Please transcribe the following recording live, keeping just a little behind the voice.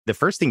the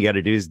first thing you got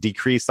to do is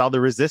decrease all the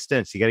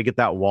resistance. You got to get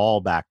that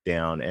wall back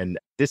down. And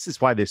this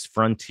is why this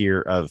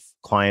frontier of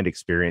client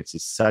experience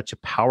is such a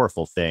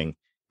powerful thing,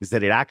 is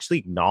that it actually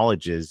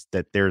acknowledges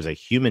that there's a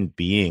human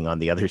being on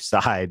the other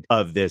side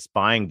of this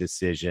buying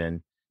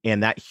decision.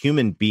 And that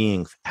human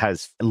being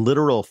has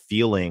literal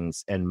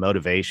feelings and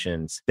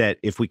motivations that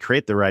if we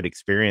create the right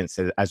experience,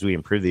 as we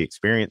improve the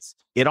experience,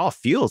 it all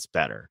feels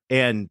better.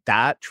 And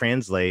that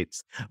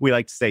translates, we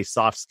like to say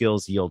soft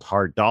skills yield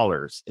hard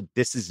dollars.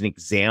 This is an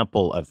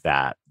example of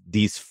that.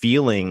 These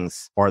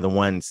feelings are the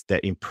ones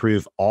that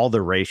improve all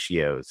the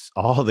ratios,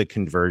 all the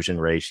conversion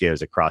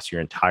ratios across your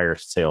entire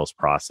sales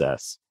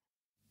process.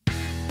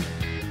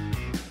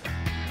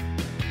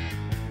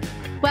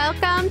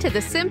 Welcome to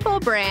the Simple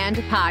Brand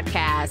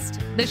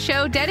Podcast, the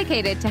show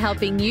dedicated to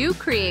helping you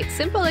create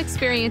simple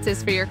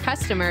experiences for your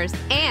customers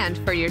and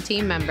for your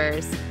team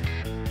members.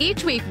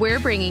 Each week,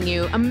 we're bringing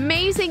you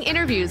amazing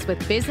interviews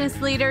with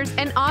business leaders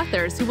and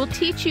authors who will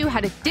teach you how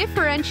to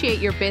differentiate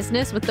your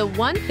business with the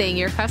one thing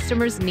your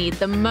customers need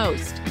the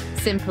most: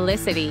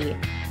 simplicity.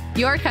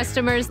 Your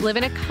customers live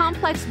in a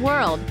complex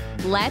world.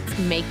 Let's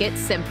make it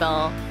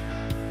simple.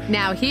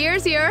 Now,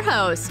 here's your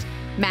host,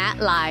 Matt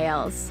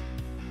Lyles.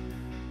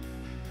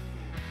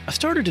 I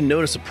started to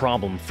notice a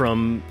problem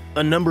from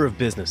a number of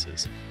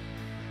businesses.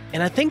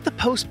 And I think the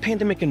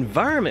post-pandemic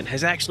environment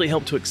has actually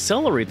helped to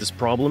accelerate this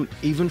problem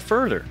even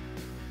further.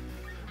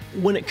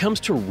 When it comes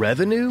to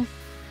revenue,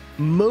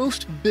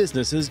 most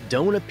businesses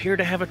don't appear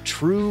to have a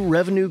true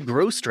revenue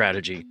growth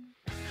strategy,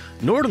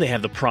 nor do they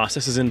have the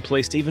processes in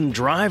place to even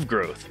drive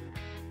growth.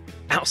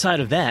 Outside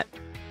of that,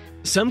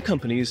 some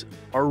companies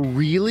are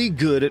really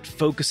good at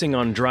focusing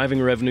on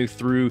driving revenue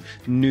through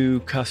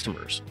new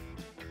customers,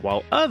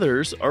 while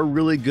others are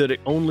really good at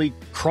only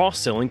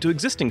cross-selling to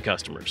existing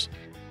customers.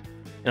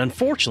 And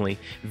unfortunately,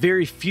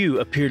 very few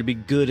appear to be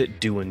good at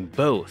doing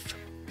both.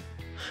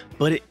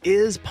 But it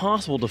is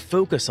possible to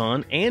focus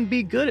on and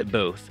be good at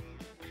both.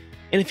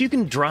 And if you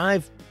can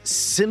drive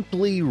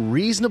simply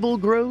reasonable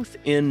growth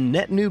in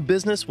net new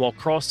business while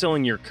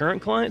cross-selling your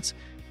current clients,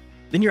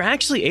 then you're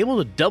actually able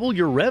to double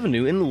your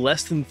revenue in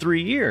less than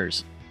 3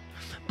 years.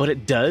 But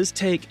it does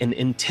take an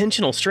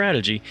intentional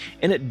strategy,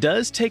 and it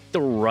does take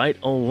the right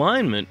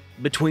alignment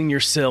between your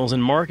sales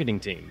and marketing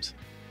teams.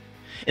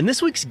 And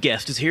this week's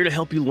guest is here to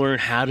help you learn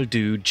how to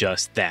do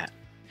just that.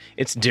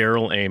 It's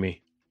Darrell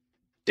Amy.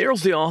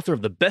 Darrell's the author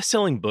of the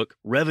best-selling book,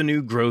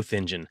 Revenue Growth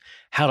Engine: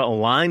 How to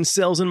Align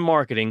Sales and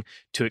Marketing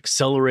to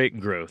Accelerate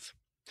Growth.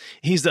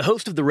 He's the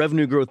host of the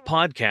Revenue Growth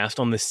podcast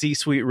on the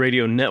C-Suite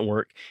Radio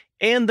Network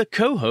and the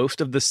co-host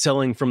of the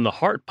Selling from the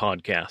Heart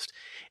podcast.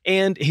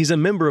 And he's a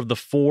member of the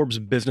Forbes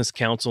Business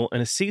Council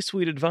and a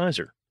C-Suite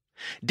advisor.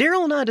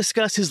 Darrell and I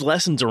discuss his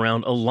lessons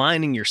around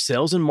aligning your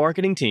sales and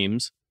marketing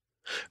teams,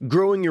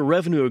 growing your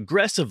revenue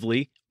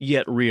aggressively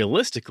yet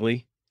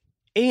realistically,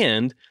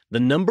 and the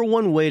number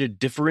one way to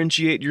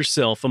differentiate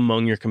yourself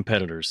among your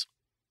competitors.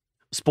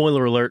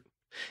 Spoiler alert,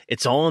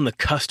 it's all in the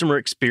customer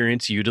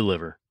experience you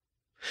deliver.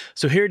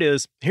 So here it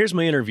is. Here's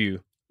my interview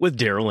with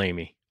Darrell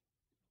Amy.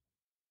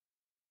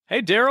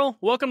 Hey, Darrell,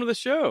 welcome to the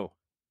show.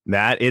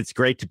 Matt, it's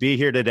great to be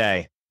here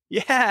today.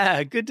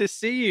 Yeah, good to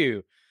see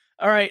you.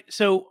 All right,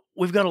 so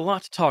we've got a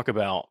lot to talk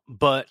about,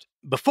 but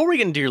before we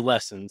get into your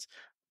lessons,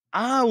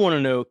 I want to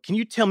know, can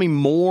you tell me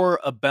more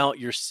about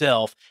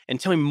yourself and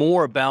tell me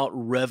more about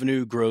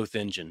Revenue Growth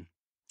Engine?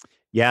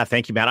 Yeah,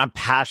 thank you, Matt. I'm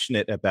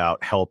passionate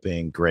about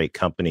helping great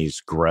companies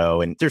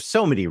grow. And there's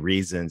so many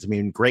reasons. I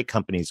mean, great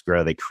companies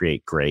grow, they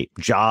create great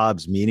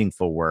jobs,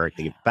 meaningful work,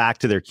 they give back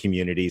to their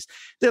communities.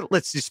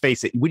 Let's just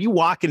face it, when you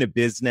walk in a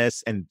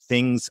business and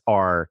things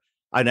are,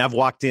 and I've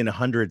walked in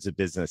hundreds of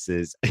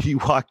businesses, you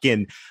walk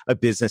in a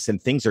business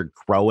and things are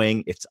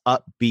growing, it's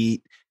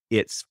upbeat,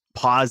 it's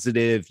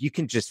positive, you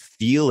can just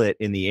feel it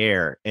in the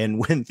air. And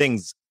when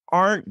things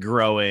aren't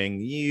growing,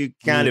 you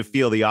kind of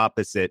feel the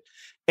opposite.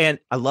 And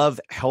I love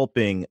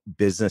helping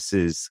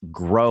businesses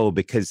grow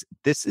because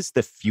this is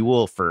the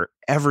fuel for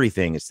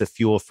everything. It's the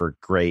fuel for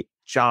great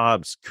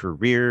jobs,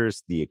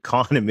 careers, the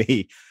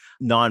economy,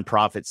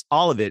 nonprofits.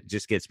 All of it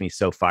just gets me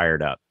so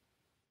fired up.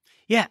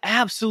 Yeah,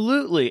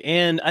 absolutely.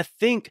 And I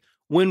think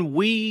when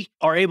we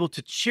are able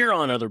to cheer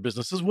on other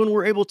businesses, when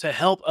we're able to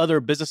help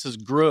other businesses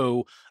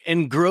grow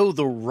and grow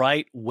the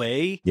right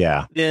way,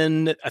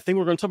 then I think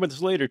we're going to talk about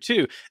this later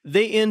too,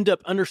 they end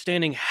up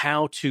understanding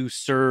how to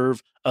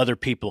serve other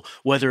people,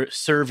 whether it's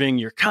serving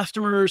your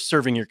customers,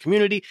 serving your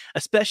community,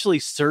 especially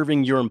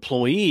serving your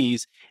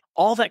employees.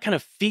 All that kind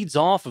of feeds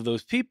off of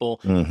those people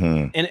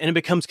and it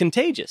becomes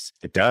contagious.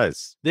 It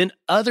does. Then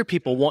other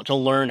people want to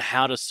learn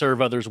how to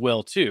serve others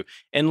well too.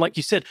 And like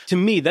you said, to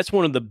me, that's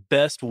one of the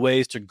best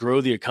ways to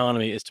grow the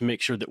economy is to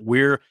make sure that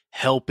we're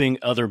helping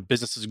other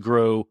businesses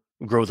grow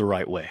the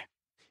right way.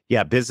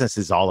 Yeah, business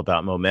is all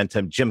about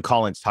momentum. Jim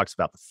Collins talks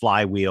about the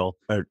flywheel,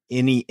 or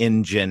any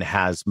engine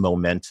has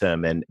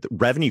momentum, and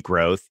revenue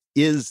growth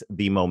is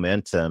the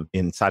momentum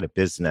inside a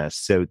business.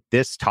 So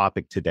this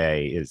topic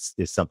today is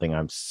something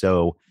I'm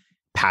so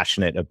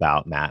passionate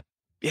about, Matt.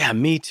 Yeah,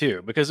 me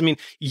too. Because I mean,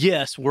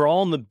 yes, we're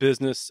all in the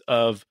business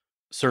of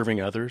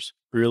serving others,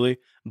 really,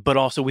 but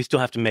also we still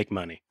have to make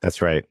money.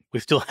 That's right. We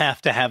still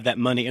have to have that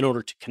money in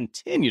order to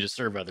continue to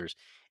serve others.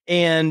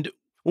 And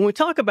when we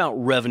talk about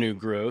revenue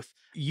growth,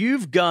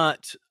 you've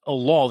got a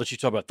law that you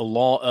talk about, the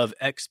law of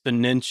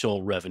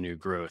exponential revenue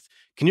growth.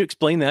 Can you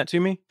explain that to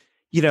me?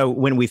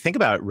 When we think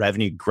about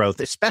revenue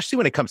growth, especially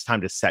when it comes time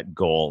to set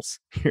goals,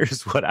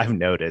 here's what I've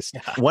noticed.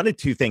 Yeah. One of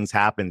two things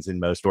happens in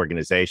most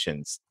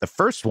organizations. The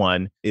first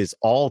one is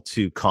all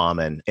too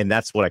common, and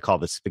that's what I call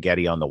the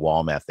spaghetti on the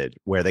wall method,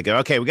 where they go,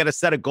 okay, we got to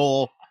set a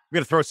goal. We're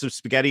going to throw some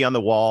spaghetti on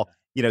the wall.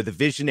 The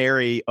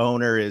visionary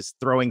owner is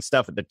throwing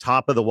stuff at the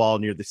top of the wall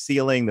near the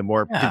ceiling, the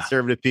more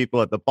conservative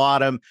people at the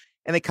bottom.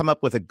 And they come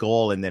up with a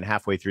goal, and then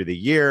halfway through the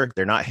year,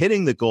 they're not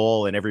hitting the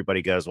goal, and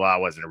everybody goes, well, it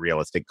wasn't a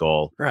realistic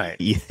goal. Right.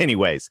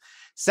 Anyways,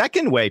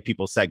 second way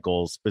people set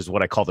goals is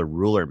what I call the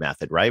ruler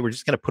method, right? We're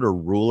just going to put a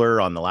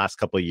ruler on the last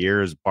couple of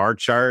years bar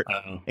chart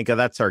and go,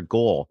 that's our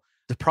goal.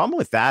 The problem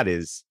with that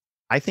is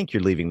I think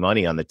you're leaving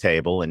money on the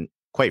table. And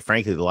quite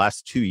frankly, the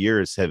last 2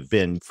 years have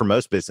been, for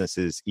most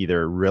businesses,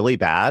 either really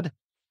bad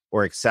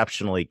or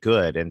exceptionally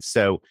good. And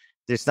so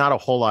there's not a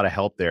whole lot of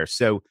help there.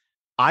 So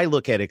I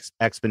look at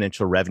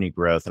exponential revenue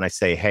growth and I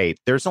say, hey,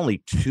 there's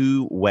only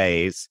two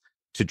ways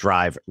to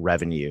drive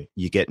revenue.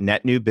 You get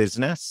net new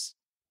business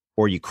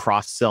or you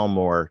cross-sell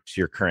more to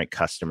your current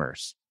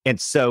customers. And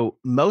so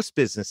most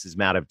businesses,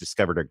 Matt, I've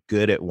discovered are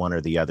good at one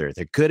or the other.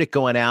 They're good at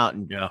going out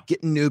and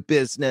getting new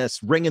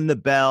business, ringing the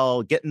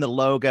bell, getting the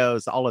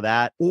logos, all of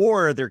that.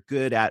 Or they're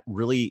good at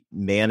really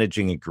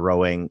managing and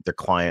growing their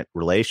client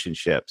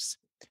relationships.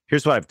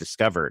 Here's what I've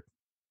discovered.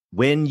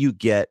 When you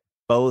get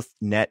both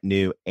net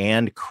new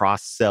and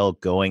cross-sell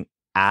going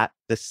at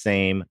the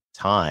same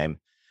time,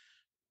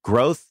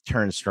 growth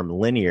turns from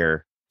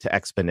linear to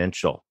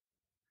exponential.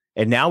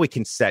 And now we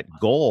can set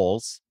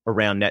goals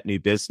around net new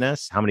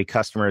business. How many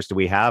customers do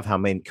we have? How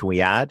many can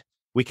we add?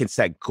 We can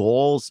set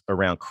goals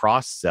around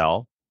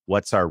cross-sell.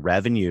 What's our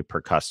revenue per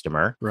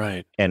customer?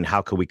 Right. And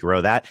how can we grow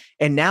that?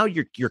 And now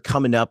you're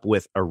coming up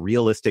with a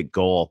realistic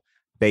goal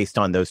based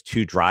on those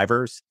two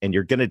drivers. And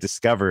you're going to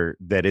discover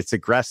that it's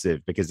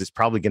aggressive because it's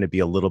probably going to be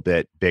a little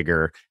bit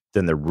bigger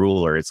than the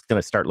ruler. It's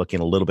going to start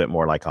looking a little bit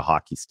more like a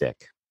hockey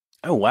stick.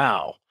 Oh,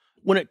 wow.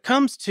 When it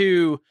comes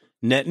to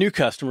net new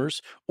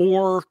customers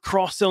or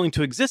cross-selling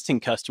to existing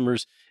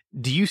customers,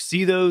 do you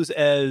see those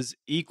as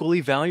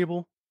equally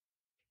valuable?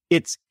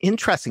 It's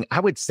interesting. I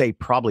would say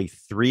probably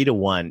 3 to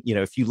 1.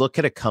 If you look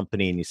at a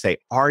company and you say,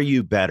 are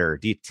you better?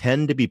 Do you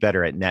tend to be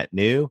better at net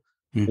new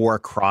or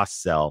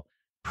cross-sell?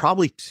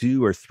 Probably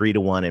 2 or 3 to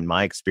 1 in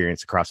my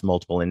experience across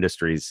multiple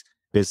industries.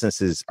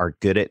 Businesses are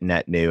good at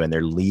net new and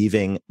they're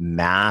leaving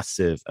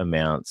massive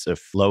amounts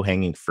of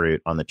low-hanging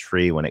fruit on the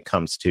tree when it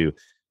comes to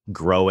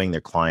growing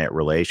their client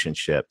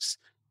relationships.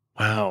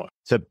 Wow.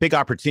 It's a big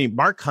opportunity.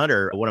 Mark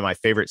Hunter, one of my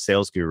favorite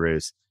sales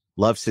gurus,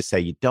 loves to say,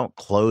 you don't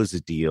close a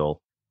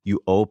deal, you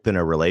open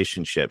a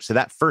relationship. So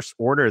that first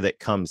order that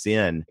comes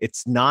in,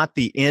 it's not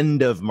the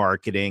end of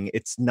marketing.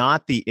 It's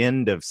not the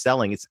end of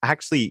selling. It's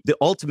actually the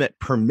ultimate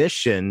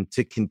permission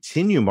to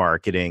continue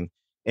marketing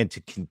and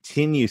to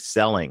continue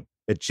selling.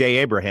 Jay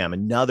Abraham,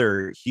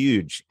 another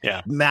huge,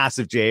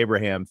 massive Jay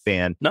Abraham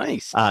fan.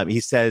 Nice. He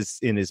says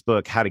in his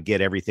book, How to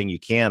Get Everything You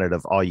Can Out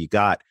of All You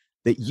Got,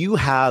 that you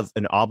have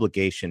an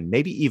obligation,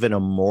 maybe even a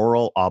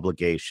moral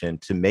obligation,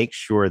 to make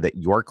sure that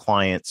your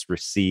clients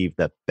receive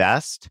the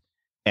best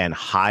and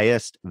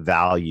highest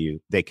value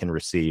they can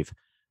receive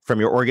from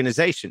your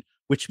organization,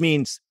 which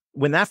means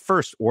when that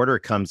first order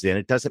comes in,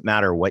 it doesn't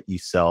matter what you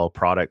sell,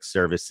 products,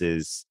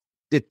 services,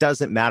 it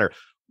doesn't matter.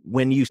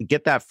 When you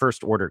get that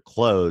first order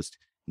closed,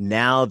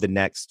 now the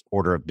next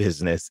order of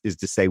business is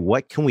to say,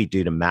 what can we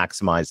do to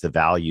maximize the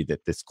value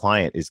that this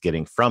client is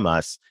getting from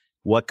us?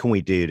 What can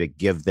we do to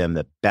give them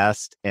the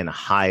best and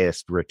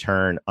highest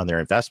return on their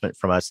investment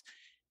from us?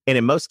 And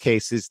in most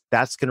cases,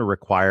 that's going to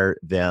require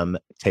them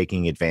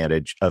taking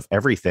advantage of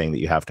everything that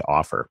you have to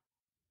offer.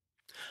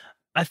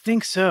 I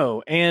think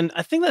so. And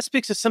I think that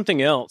speaks to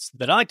something else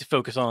that I like to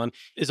focus on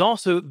is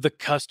also the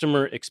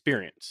customer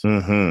experience.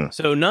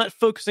 So not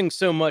focusing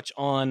so much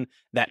on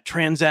that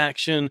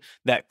transaction,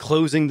 that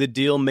closing the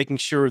deal, making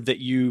sure that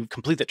you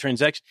complete that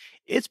transaction.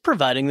 It's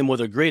providing them with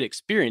a great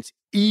experience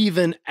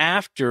even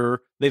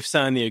after they've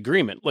signed the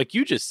agreement. Like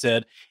you just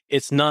said,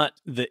 it's not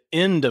the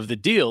end of the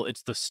deal.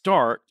 It's the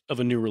start of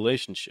a new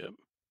relationship.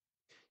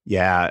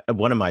 Yeah,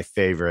 one of my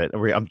favorite.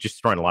 I'm just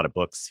throwing a lot of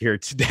books here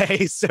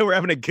today, so we're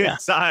having a good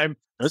time.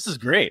 This is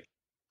great.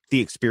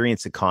 The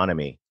Experience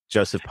Economy,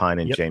 Joseph Pine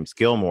and James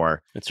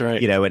Gilmore. That's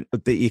right. And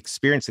the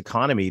Experience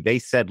Economy, they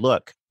said,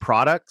 look,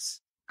 products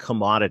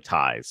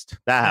commoditized.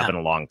 That happened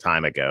a long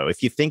time ago.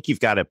 If you think you've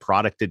got a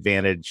product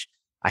advantage,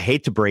 I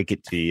hate to break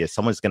it to you,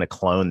 someone's going to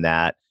clone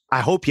that. I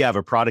hope you have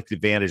a product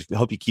advantage. I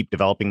hope you keep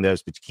developing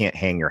those, but you can't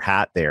hang your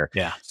hat there.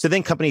 Yeah. So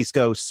then companies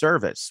go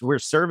service. We're a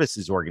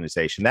services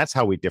organization. That's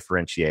how we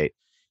differentiate.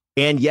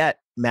 And yet,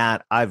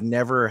 Matt, I've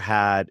never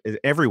had,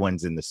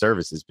 everyone's in the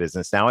services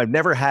business now. I've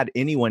never had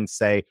anyone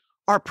say,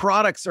 our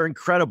products are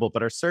incredible,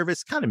 but our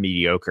service kind of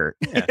mediocre.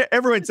 Yeah.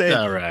 Everyone's saying,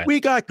 All right. we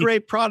got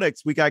great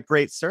products, we got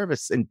great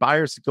service. And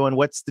buyers are going,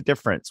 what's the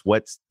difference?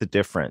 What's the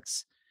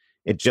difference?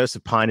 And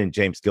Joseph Pine and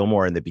James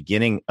Gilmore, in the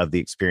beginning of the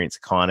experience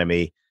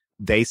economy,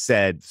 they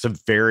said some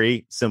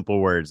very simple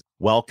words: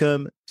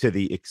 welcome to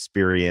the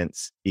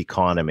experience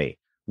economy.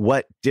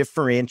 What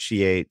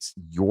differentiates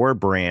your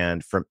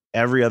brand from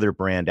every other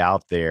brand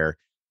out there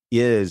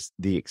is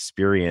the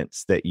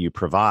experience that you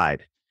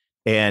provide.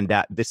 And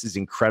this is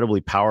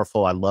incredibly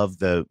powerful. I love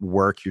the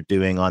work you're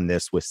doing on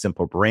this with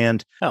Simple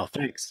Brand. Oh,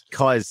 thanks.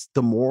 Because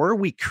the more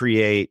we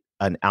create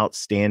an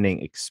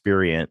outstanding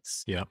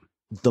experience, Yeah.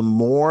 the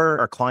more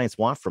our clients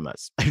want from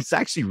us. It's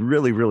actually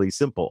really, really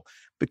simple,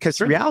 because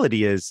the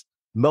reality is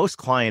most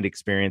client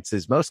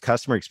experiences, most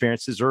customer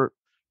experiences are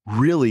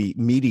really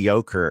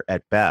mediocre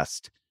at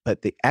best.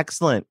 But the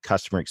excellent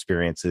customer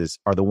experiences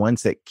are the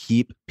ones that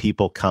keep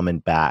people coming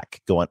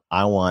back, going,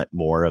 I want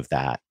more of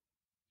that.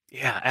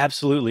 Yeah,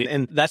 absolutely.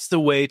 And that's the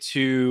way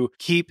to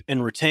keep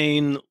and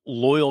retain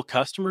loyal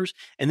customers.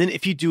 And then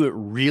if you do it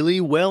really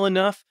well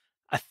enough,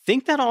 I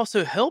think that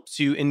also helps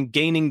you in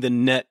gaining the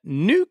net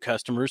new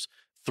customers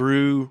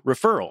through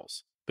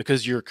referrals,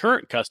 because your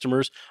current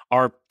customers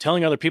are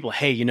telling other people,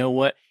 hey, you know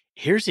what?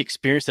 Here's the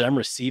experience that I'm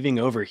receiving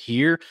over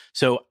here.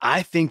 So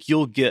I think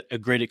you'll get a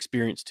great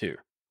experience too.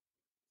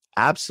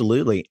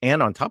 Absolutely.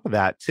 And on top of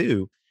that,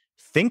 too,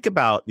 think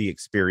about the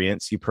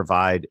experience you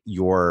provide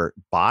your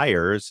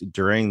buyers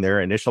during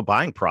their initial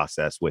buying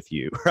process with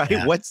you, right?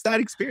 Yeah. What's that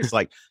experience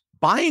like?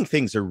 Buying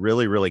things are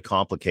really, really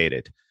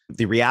complicated.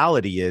 The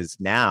reality is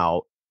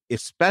now,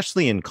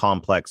 especially in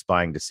complex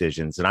buying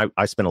decisions, and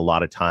I spend a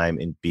lot of time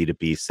in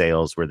B2B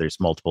sales where there's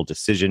multiple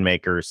decision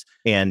makers.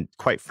 And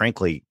quite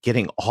frankly,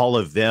 getting all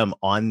of them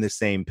on the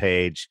same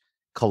page,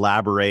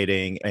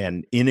 collaborating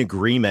and in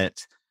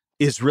agreement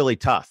is really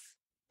tough.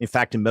 In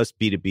fact, in most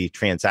B2B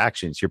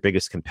transactions, your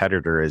biggest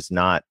competitor is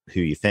not who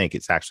you think.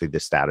 It's actually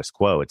the status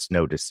quo. It's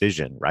no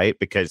decision, right?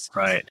 Because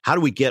how do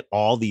we get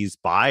all these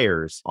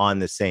buyers on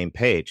the same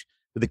page?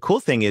 But the cool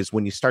thing is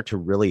when you start to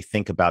really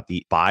think about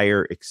the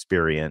buyer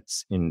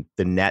experience in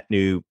the net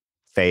new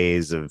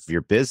phase of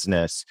your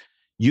business,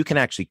 you can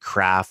actually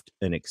craft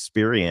an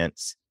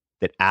experience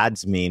that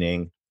adds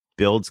meaning,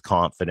 builds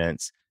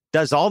confidence,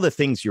 does all the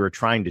things you were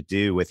trying to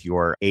do with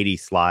your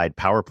 80-slide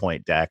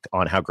PowerPoint deck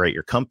on how great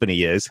your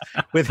company is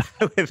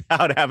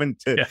without having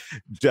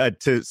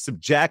to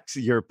subject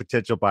your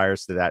potential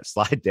buyers to that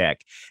slide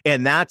deck.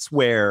 And that's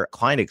where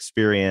client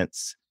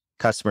experience,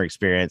 customer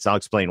experience, I'll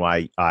explain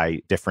why I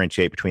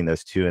differentiate between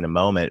those two in a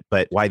moment,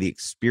 but why the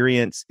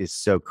experience is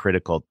so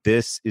critical.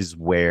 This is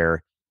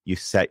where you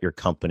set your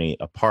company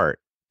apart.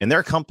 And there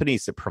are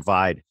companies that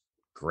provide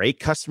great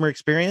customer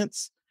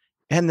experience.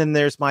 And then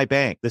there's my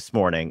bank this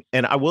morning.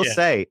 And I will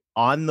say,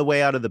 on the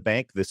way out of the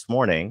bank this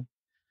morning,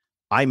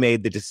 I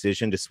made the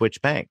decision to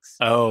switch banks.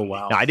 Oh,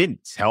 wow. Now, I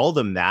didn't tell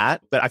them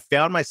that, but I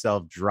found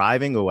myself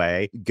driving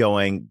away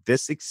going,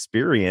 this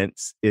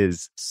experience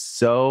is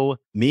so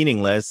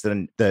meaningless.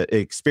 And the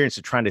experience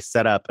of trying to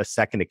set up a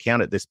second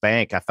account at this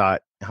bank, I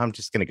thought, I'm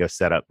just going to go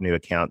set up new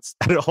accounts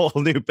at a whole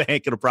new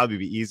bank. It'll probably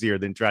be easier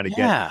than trying to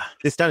get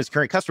this done as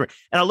current customer.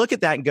 And I look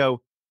at that and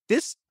go,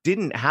 this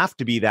didn't have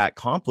to be that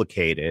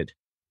complicated.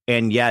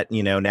 And yet,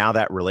 now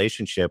that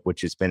relationship,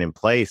 which has been in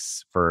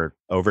place for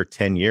over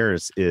 10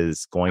 years,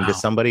 is going to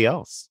somebody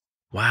else.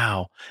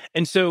 Wow.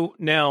 And so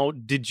now,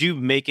 did you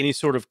make any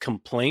sort of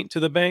complaint to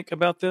the bank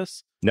about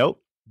this?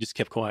 Nope. Just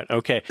kept quiet.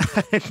 Okay.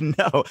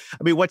 No.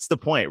 I mean, what's the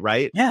point,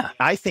 right? Yeah.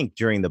 I think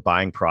during the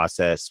buying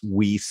process,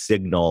 we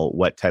signal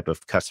what type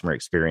of customer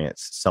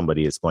experience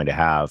somebody is going to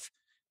have.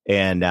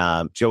 And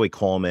Joey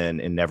Coleman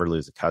in Never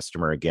Lose a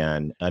Customer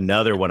Again,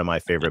 another one of my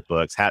favorite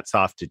books. Hats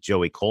off to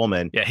Joey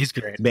Coleman. Yeah, he's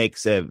great.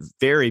 Makes a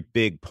very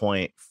big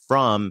point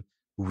from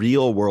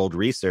real world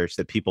research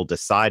that people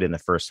decide in the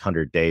first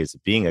 100 days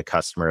of being a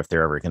customer if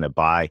they're ever going to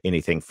buy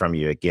anything from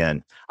you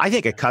again. I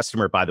think a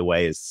customer, by the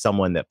way, is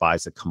someone that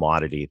buys a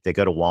commodity. They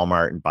go to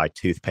Walmart and buy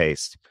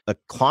toothpaste. A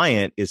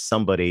client is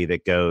somebody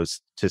that goes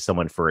to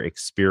someone for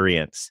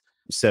experience.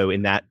 So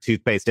in that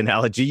toothpaste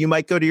analogy, you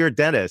might go to your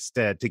dentist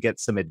to get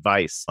some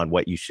advice on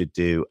what you should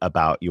do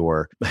about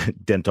your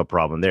dental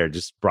problem there.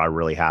 Just brought a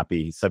really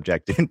happy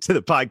subject into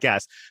the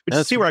podcast. But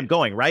you see where I'm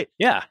going, right?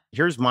 Yeah.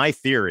 Here's my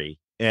theory.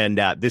 And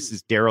this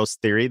is Darrell's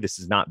theory. This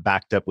is not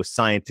backed up with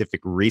scientific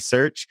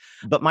research.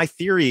 But my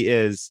theory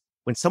is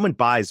when someone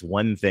buys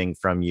one thing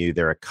from you,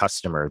 they're a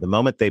customer. The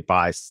moment they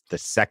buy the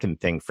second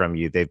thing from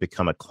you, they've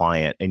become a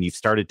client. And you've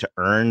started to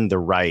earn the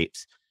right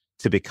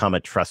to become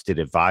a trusted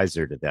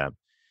advisor to them.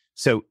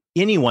 So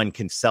anyone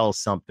can sell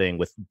something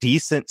with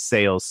decent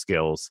sales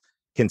skills,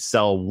 can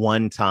sell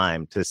one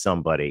time to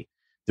somebody.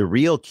 The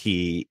real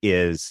key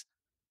is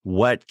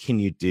what can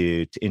you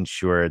do to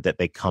ensure that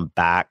they come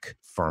back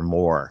for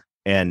more?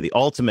 And the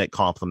ultimate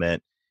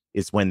compliment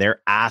is when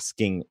they're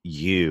asking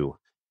you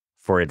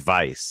for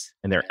advice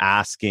and they're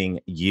asking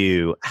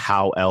you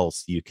how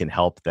else you can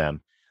help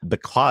them,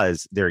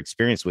 because their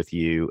experience with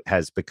you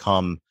has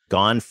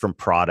gone from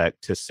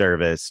product to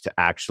service to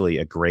actually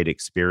a great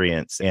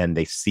experience. And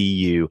they see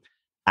you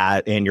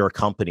in your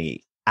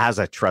company as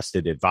a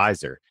trusted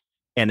advisor.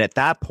 And at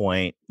that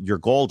point, you're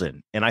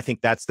golden. And I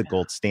think that's the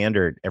gold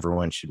standard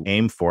everyone should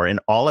aim for. And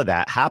all of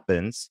that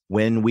happens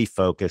when we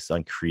focus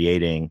on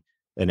creating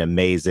an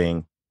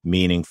amazing,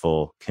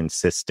 meaningful,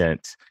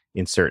 consistent,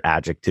 insert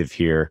adjective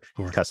here,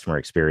 customer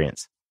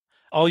experience.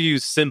 I'll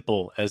use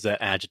simple as an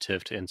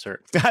adjective to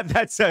insert.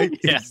 That's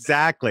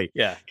exactly.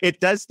 Yeah.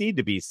 It does need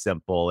to be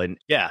simple. And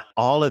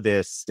all of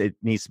this, it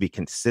needs to be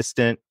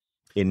consistent.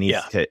 It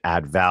needs to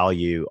add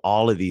value.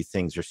 All of these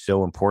things are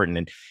so important.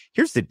 And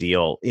here's the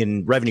deal.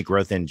 In Revenue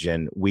Growth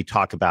Engine, we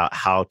talk about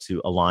how to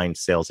align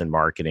sales and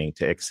marketing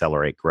to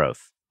accelerate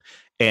growth.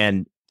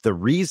 And the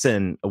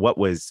reason, what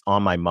was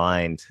on my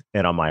mind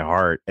and on my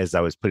heart as I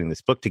was putting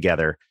this book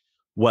together,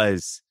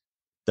 was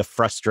the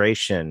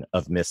frustration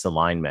of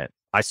misalignment.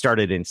 I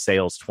started in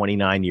sales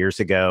 29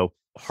 years ago,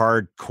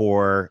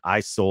 hardcore.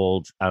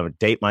 I would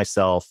date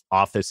myself,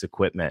 office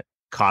equipment,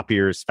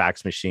 copiers,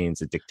 fax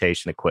machines, and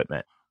dictation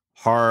equipment.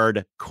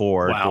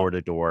 Hardcore, door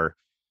to door,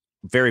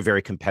 very,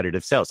 very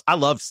competitive sales. I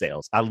love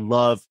sales. I'm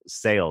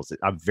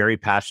very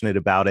passionate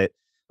about it.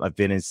 I've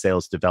been in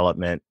sales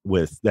development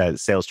with the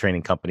sales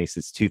training company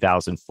since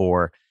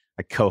 2004.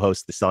 I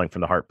co-host the Selling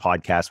from the Heart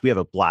podcast. We have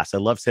a blast. I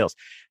love sales.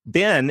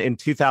 Then in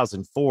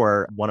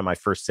 2004, one of my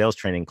first sales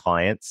training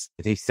clients,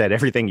 he said,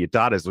 everything you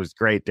taught us was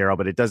great, Darrell,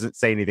 but it doesn't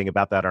say anything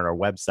about that on our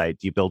website.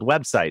 Do you build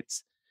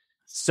websites?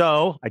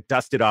 So I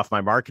dusted off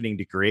my marketing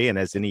degree. And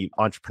as any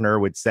entrepreneur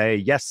would say,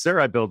 yes, sir,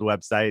 I build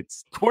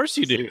websites. Of course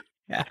you do.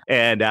 Yeah.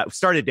 And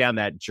started down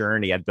that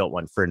journey. I'd built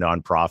one for a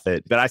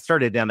nonprofit, but I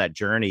started down that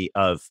journey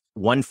of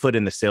one foot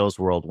in the sales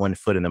world, one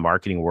foot in the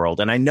marketing world.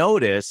 And I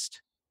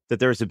noticed that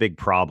there's a big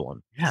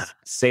problem. Yeah.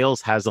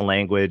 Sales has a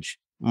language,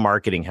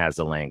 marketing has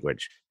a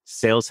language.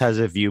 Sales has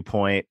a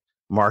viewpoint,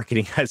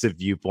 marketing has a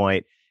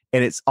viewpoint.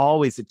 And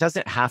it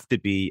doesn't have to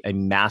be a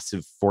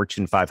massive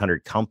Fortune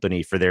 500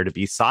 company for there to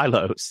be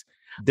silos.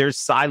 There's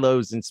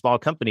silos in small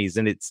companies,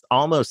 and it's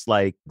almost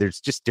like there's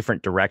just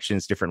different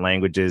directions, different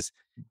languages.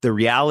 The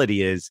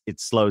reality is it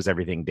slows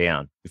everything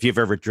down. If you've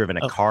ever driven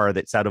a car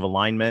that's out of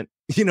alignment,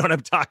 you know what I'm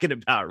talking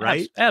about,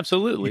 right?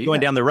 Absolutely. You're going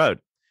down the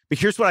road. But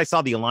here's what I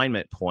saw the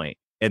alignment point.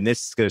 And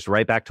this goes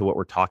right back to what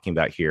we're talking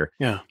about here.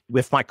 Yeah.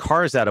 If my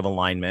car is out of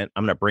alignment,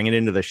 I'm going to bring it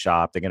into the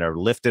shop. They're going to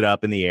lift it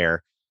up in the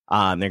air.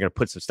 They're going to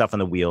put some stuff on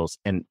the wheels.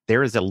 And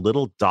there is a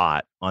little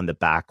dot on the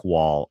back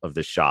wall of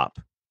the shop.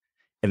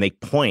 And they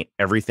point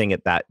everything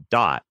at that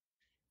dot.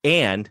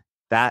 And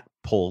that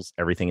pulls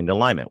everything into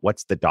alignment.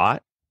 What's the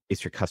dot?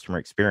 It's your customer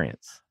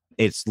experience.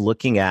 It's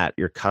looking at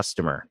your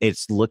customer.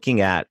 It's looking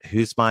at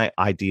who's my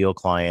ideal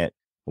client.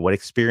 What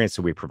experience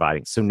are we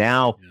providing? So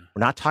now we're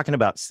not talking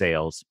about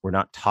sales. We're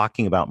not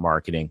talking about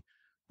marketing.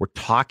 We're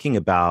talking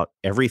about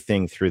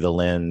everything through the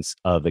lens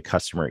of the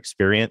customer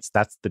experience.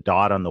 That's the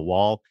dot on the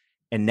wall.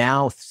 And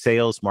now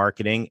sales,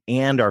 marketing,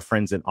 and our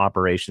friends in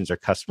operations or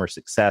customer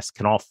success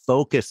can all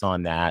focus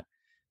on that.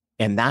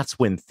 And that's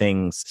when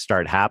things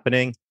start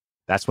happening.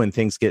 That's when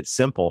things get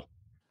simple.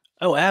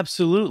 Oh,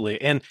 absolutely.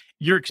 And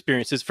your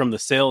experience is from the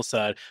sales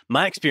side.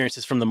 My experience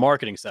is from the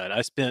marketing side.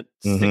 I spent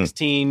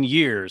 16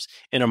 years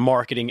in a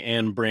marketing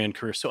and brand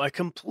career. So I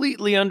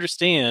completely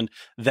understand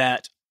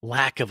that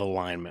lack of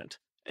alignment.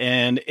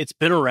 And it's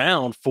been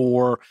around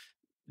for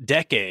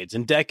decades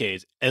and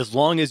decades. As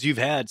long as you've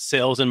had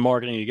sales and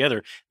marketing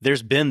together,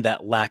 there's been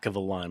that lack of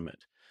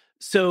alignment.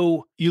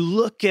 So you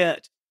look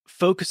at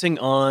focusing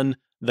on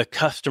the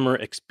customer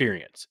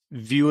experience,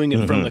 viewing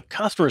it from the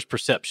customer's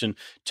perception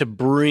to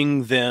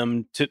bring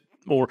them to,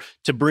 or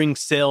to bring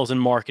sales and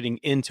marketing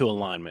into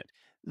alignment.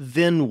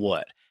 Then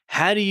what?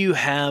 How do you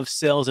have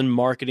sales and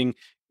marketing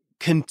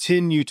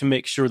continue to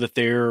make sure that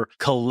they're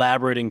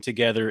collaborating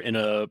together in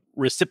a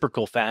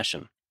reciprocal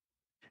fashion?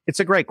 It's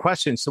a great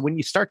question. So when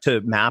you start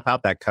to map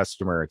out that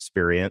customer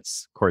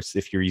experience, of course,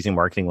 if you're using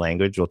marketing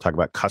language, we'll talk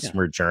about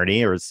customer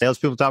journey, or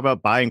salespeople talk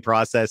about buying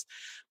process.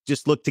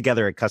 Just look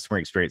together at customer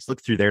experience,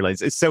 look through their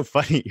lens. It's so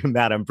funny,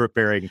 Matt, I'm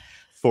preparing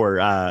for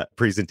a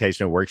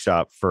presentation, a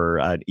workshop for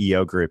an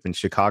EO group in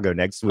Chicago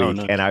next week.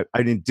 Nice. And I've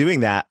been doing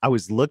that. I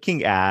was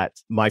looking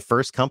at my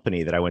first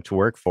company that I went to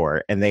work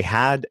for, and they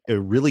had a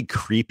really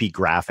creepy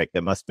graphic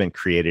that must have been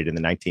created in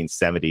the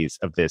 1970s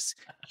of this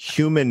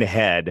human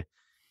head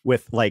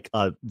with like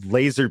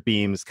laser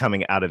beams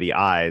coming out of the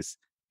eyes.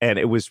 And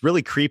it was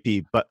really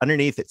creepy, but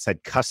underneath it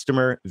said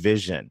customer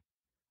vision.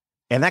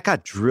 And that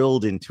got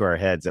drilled into our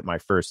heads at my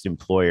first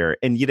employer.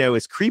 And, you know,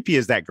 as creepy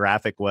as that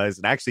graphic was,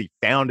 and I actually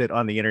found it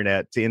on the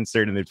internet to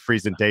insert in the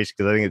presentation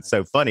because I think it's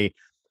so funny.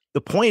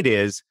 The point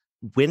is,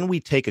 when we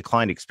take a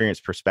client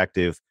experience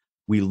perspective,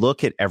 we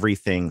look at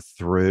everything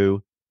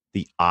through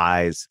the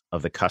eyes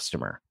of the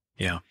customer.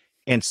 Yeah.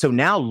 And so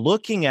now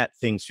looking at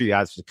things through the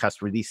eyes of the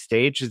customer, these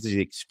stages of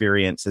the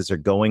experiences are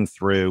going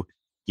through,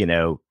 you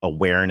know,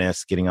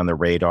 awareness, getting on the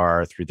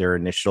radar, through their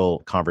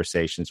initial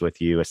conversations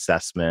with you,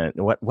 assessment,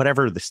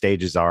 whatever the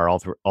stages are,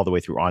 all the way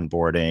through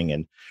onboarding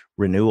and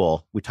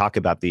renewal. We talk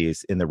about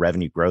these in the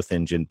Revenue Growth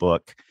Engine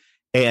book.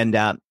 And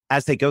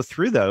as they go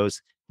through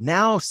those,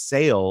 now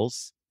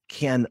sales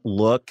can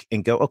look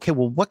and go, okay,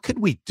 well, what could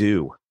we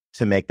do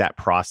to make that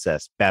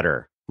process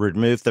better,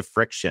 remove the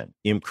friction,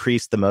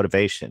 increase the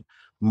motivation.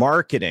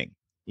 Marketing,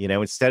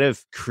 instead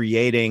of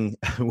creating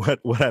what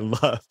I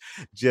love,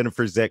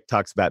 Jennifer Zick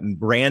talks about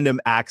random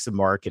acts of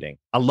marketing.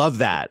 I love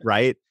that,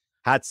 right?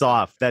 Hats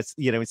off. That's,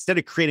 instead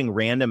of creating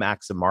random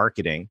acts of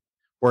marketing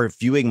or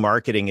viewing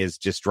marketing as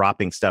just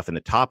dropping stuff in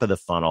the top of the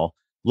funnel,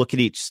 look at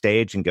each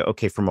stage and go,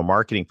 okay, from a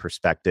marketing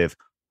perspective,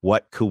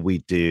 what could we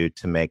do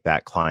to make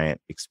that client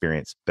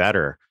experience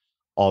better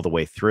all the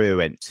way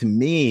through? And to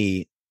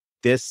me,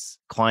 this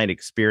client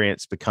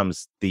experience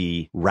becomes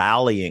the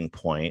rallying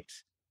point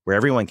where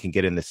everyone can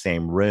get in the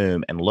same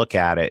room and look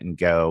at it and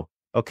go,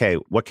 okay,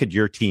 what could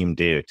your team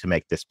do to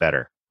make this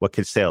better? What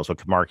could sales, what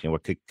could marketing,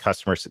 what could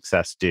customer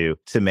success do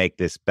to make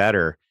this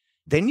better?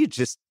 Then you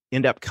just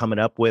end up coming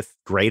up with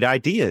great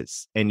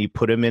ideas and you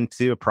put them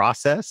into a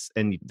process,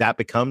 and that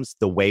becomes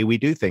the way we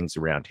do things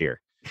around here.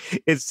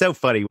 It's so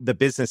funny. The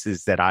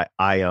businesses that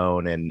I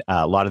own and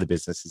a lot of the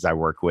businesses I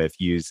work with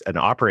use an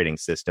operating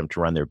system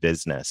to run their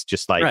business,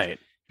 just like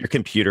your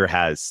computer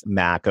has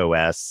Mac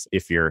OS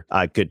if you're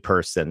a good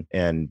person,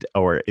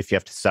 or if you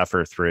have to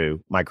suffer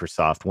through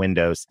Microsoft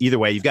Windows. Either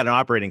way, you've got an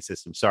operating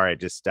system. Sorry, I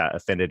just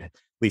offended at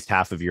least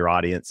half of your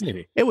audience.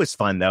 Maybe. It was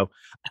fun though.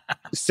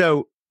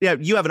 So yeah,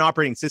 you have an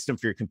operating system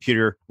for your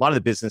computer. A lot of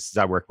the businesses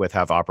I work with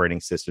have operating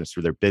systems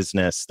for their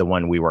business. The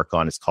one we work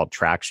on is called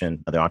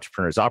Traction, the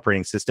Entrepreneur's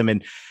Operating System.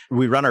 And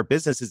we run our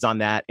businesses on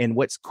that. And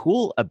what's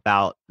cool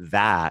about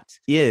that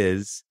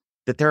is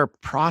that there are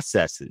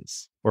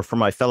processes, or for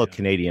my fellow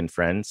Canadian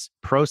friends,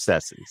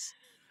 processes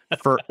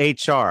for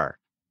HR,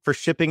 for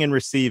shipping and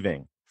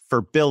receiving,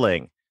 for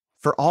billing,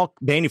 for all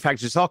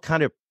manufacturers, all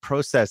kind of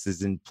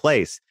processes in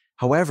place.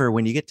 However,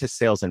 when you get to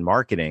sales and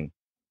marketing,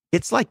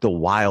 it's like the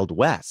Wild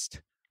West.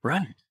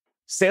 Right.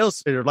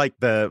 Sales are like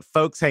the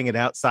folks hanging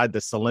outside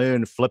the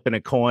saloon, flipping a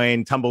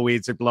coin,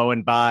 tumbleweeds are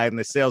blowing by, and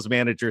the sales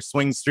manager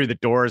swings through the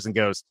doors and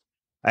goes,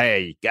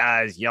 "Hey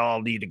guys,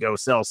 y'all need to go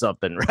sell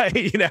something,"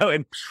 right?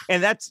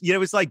 And that's,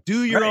 it's like,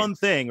 do your own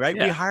thing, right?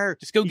 Yeah. We hire,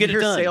 just go get it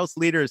done. Sales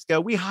leaders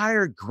go, we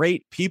hire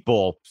great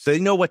people so they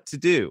know what to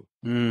do.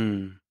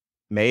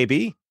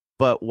 Maybe,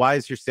 but why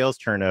is your sales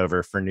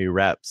turnover for new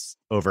reps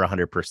over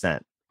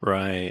 100%?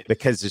 Right.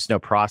 Because there's no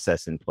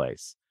process in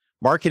place.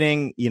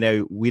 Marketing,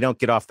 we don't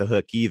get off the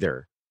hook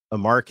either. A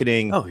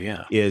marketing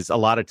is a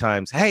lot of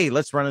times, hey,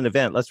 let's run an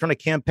event. Let's run a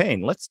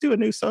campaign. Let's do a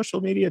new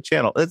social media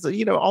channel. It's,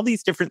 all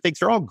these different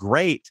things are all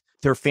great.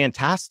 They're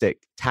fantastic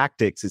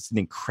tactics. It's an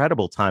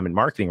incredible time in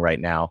marketing right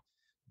now.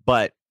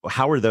 But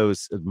how are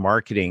those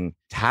marketing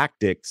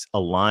tactics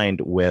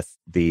aligned with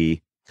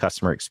the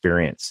customer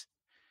experience?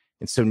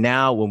 And so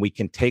now when we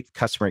can take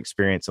customer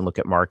experience and look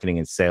at marketing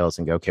and sales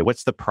and go, okay,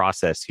 what's the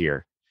process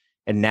here?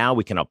 And now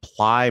we can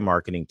apply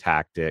marketing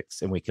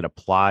tactics and we can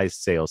apply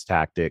sales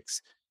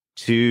tactics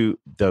to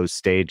those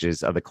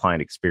stages of the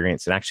client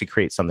experience and actually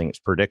create something that's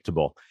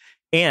predictable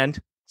and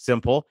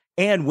simple.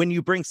 And when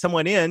you bring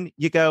someone in,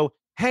 you go,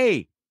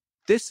 hey,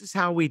 this is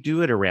how we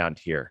do it around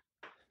here.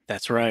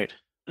 That's right.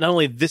 Not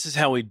only this is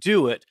how we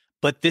do it,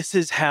 but this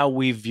is how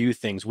we view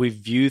things. We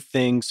view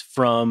things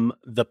from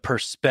the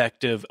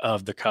perspective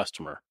of the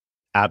customer.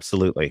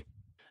 Absolutely.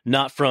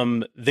 Not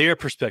from their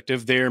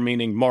perspective, their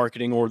meaning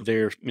marketing or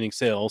their meaning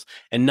sales,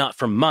 and not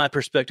from my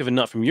perspective and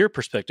not from your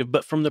perspective,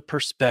 but from the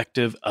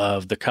perspective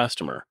of the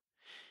customer.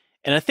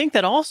 And I think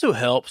that also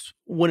helps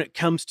when it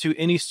comes to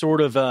any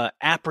sort of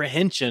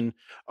apprehension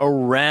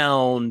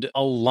around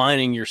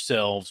aligning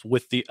yourselves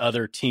with the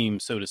other team,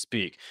 so to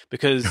speak.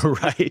 Because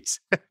right.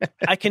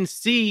 I can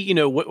see,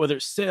 whether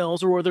it's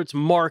sales or whether it's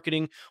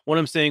marketing, when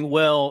I'm saying,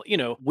 well,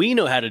 we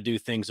know how to do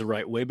things the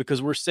right way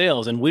because we're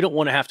sales and we don't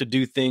want to have to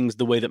do things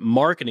the way that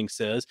marketing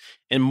says.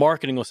 And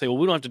marketing will say, well,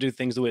 we don't have to do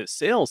things the way that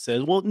sales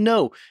says. Well,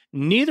 no,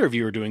 neither of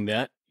you are doing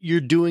that.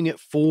 You're doing it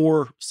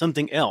for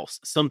something else,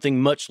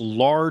 something much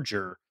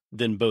larger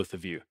than both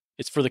of you.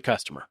 It's for the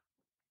customer.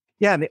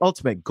 Yeah. And the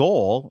ultimate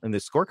goal and the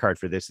scorecard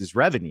for this is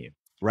revenue,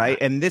 right?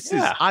 And this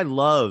is, I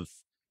love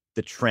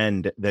the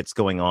trend that's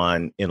going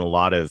on in a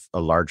lot of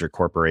larger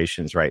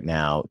corporations right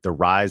now, the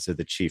rise of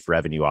the chief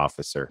revenue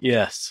officer.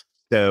 Yes.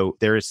 So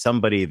there is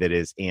somebody that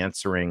is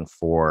answering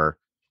for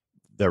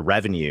the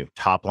revenue,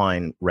 top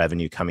line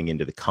revenue coming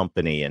into the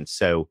company. And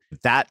so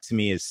that to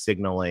me is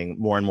signaling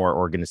more and more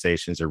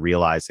organizations are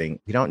realizing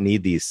we don't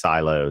need these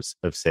silos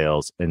of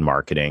sales and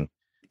marketing.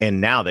 And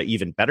now the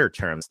even better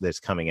terms that's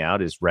coming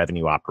out is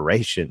revenue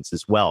operations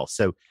as well.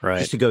 So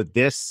just to go,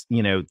 this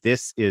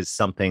is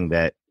something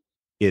that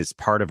is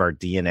part of our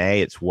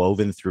DNA. It's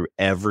woven through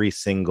every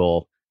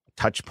single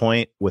touch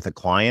point with a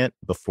client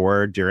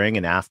before, during,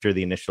 and after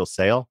the initial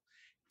sale.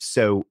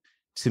 So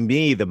to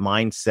me, the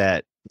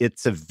mindset,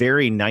 it's a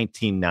very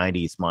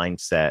 1990s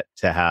mindset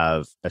to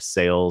have a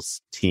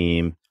sales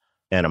team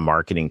and a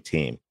marketing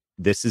team.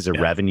 This is a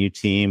revenue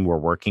team. We're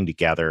working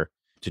together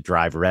to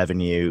drive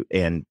revenue.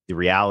 And the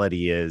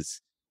reality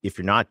is, if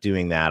you're not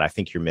doing that, I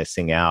think you're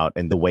missing out.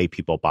 And the way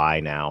people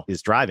buy now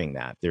is driving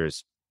that.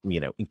 There's,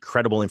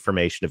 incredible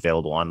information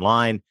available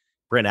online.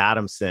 Brent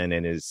Adamson,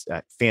 in his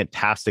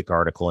fantastic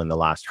article in the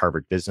last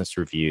Harvard Business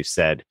Review,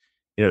 said,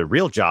 The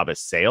real job is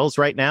sales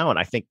right now. And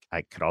I think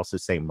I could also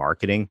say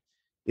marketing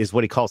is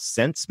what he calls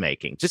sense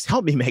making. Just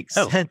help me make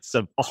sense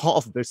of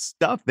all the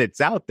stuff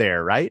that's out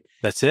there, right?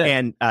 That's it.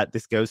 And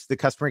this goes to the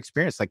customer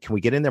experience. Like, can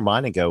we get in their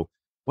mind and go,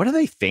 what are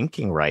they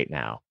thinking right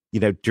now?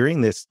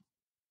 During this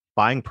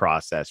buying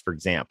process, for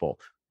example,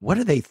 what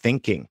are they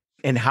thinking?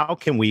 And how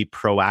can we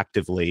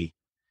proactively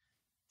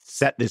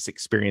set this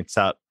experience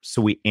up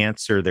so we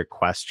answer their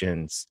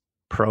questions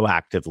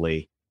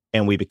proactively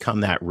and we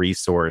become that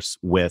resource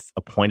with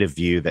a point of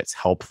view that's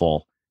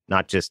helpful,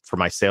 not just for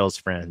my sales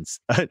friends,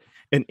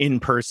 an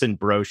in-person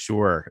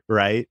brochure,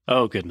 right?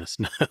 Oh, goodness,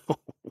 no.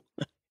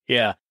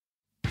 Yeah.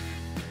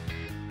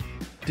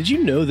 Did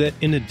you know that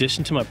in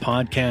addition to my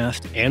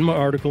podcast and my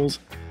articles,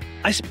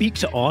 I speak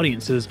to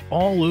audiences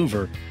all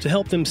over to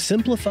help them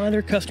simplify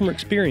their customer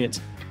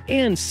experience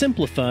and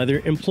simplify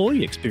their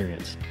employee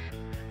experience?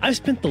 I've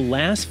spent the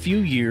last few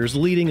years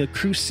leading a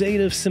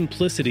crusade of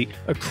simplicity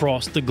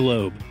across the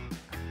globe.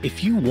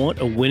 If you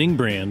want a winning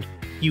brand,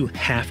 you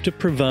have to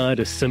provide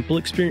a simple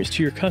experience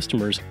to your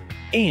customers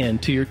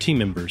and to your team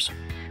members.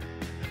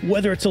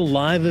 Whether it's a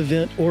live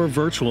event or a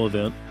virtual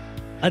event,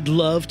 I'd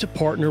love to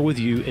partner with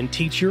you and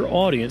teach your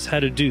audience how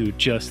to do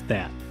just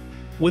that.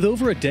 With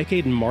over a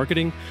decade in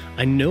marketing,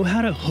 I know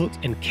how to hook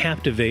and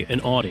captivate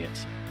an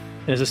audience.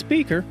 And as a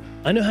speaker,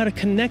 I know how to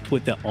connect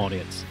with that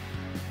audience.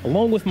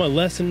 Along with my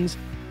lessons,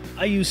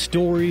 I use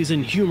stories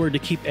and humor to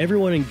keep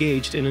everyone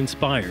engaged and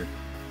inspired.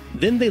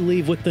 Then they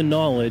leave with the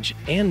knowledge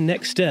and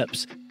next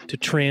steps to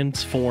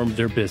transform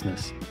their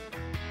business.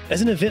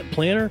 As an event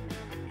planner,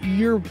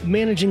 you're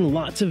managing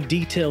lots of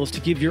details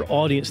to give your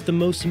audience the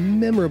most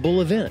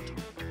memorable event.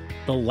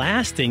 The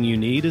last thing you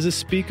need is a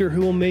speaker who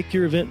will make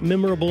your event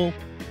memorable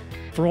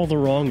for all the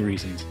wrong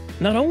reasons.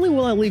 Not only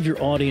will I leave your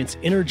audience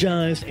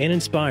energized and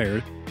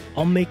inspired,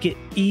 I'll make it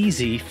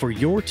easy for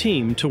your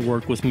team to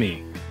work with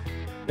me.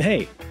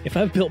 Hey, if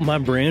I've built my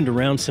brand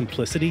around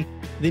simplicity,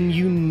 then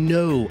you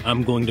know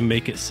I'm going to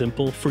make it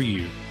simple for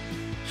you.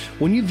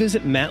 When you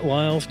visit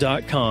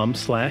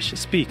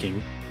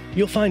mattlyles.com/speaking,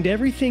 you'll find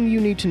everything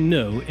you need to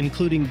know,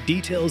 including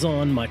details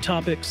on my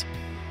topics,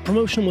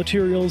 promotional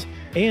materials,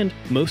 and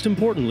most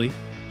importantly,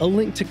 a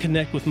link to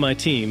connect with my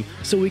team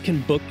so we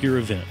can book your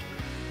event.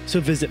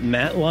 So visit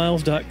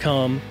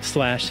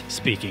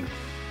mattlyles.com/speaking.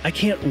 I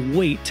can't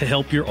wait to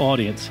help your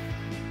audience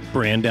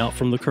brand out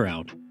from the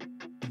crowd.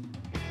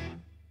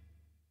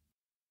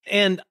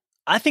 And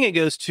I think it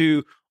goes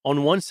to,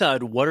 on one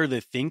side, what are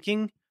they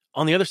thinking?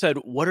 On the other side,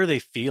 what are they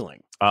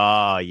feeling?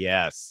 Ah,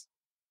 yes.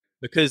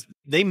 Because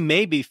they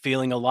may be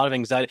feeling a lot of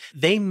anxiety.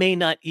 They may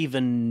not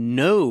even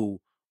know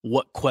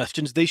what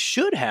questions they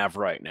should have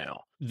right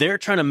now. They're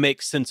trying to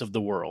make sense of the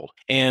world.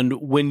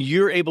 And when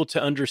you're able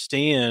to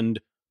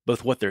understand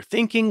both what they're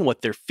thinking,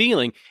 what they're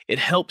feeling, it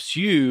helps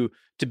you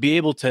to be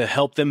able to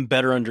help them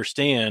better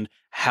understand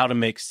how to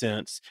make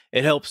sense.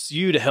 It helps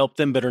you to help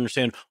them better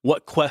understand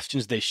what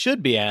questions they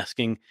should be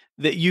asking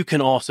that you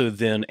can also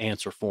then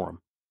answer for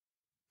them.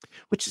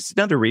 Which is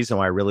another reason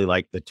why I really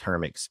like the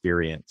term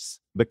experience,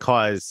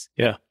 because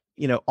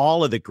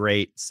all of the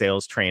great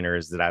sales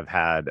trainers that I've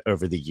had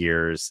over the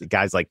years,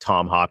 guys like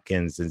Tom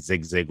Hopkins and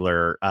Zig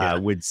Ziglar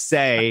would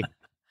say,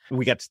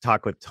 we got to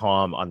talk with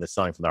Tom on the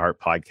Selling from the Heart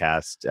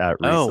podcast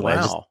recently. Oh,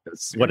 wow.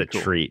 What a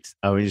treat.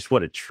 I mean, just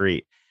what a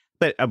treat.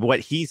 But what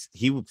he's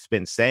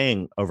been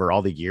saying over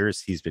all the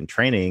years he's been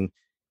training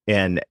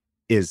and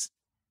is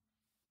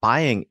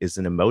buying is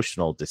an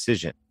emotional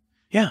decision.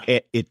 Yeah,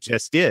 it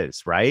just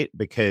is, right?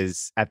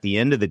 Because at the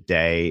end of the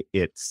day,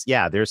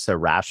 there's a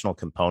rational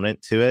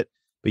component to it,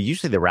 but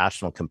usually the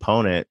rational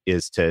component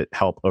is to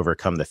help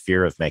overcome the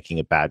fear of making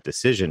a bad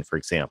decision, for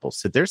example.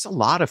 So there's a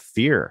lot of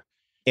fear,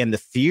 and the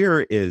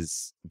fear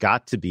is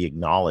got to be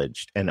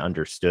acknowledged and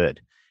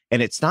understood.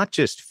 And it's not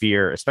just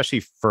fear, especially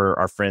for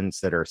our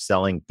friends that are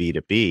selling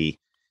B2B.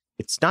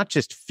 It's not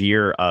just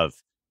fear of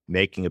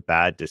making a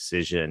bad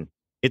decision.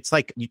 It's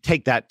like you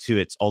take that to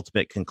its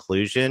ultimate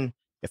conclusion.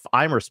 If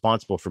I'm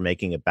responsible for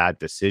making a bad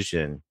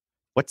decision,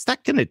 what's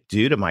that going to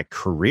do to my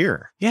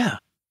career? Yeah.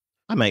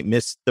 I might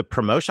miss the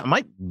promotion. I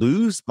might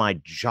lose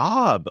my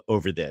job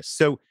over this.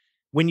 So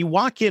when you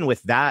walk in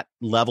with that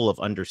level of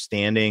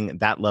understanding,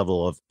 that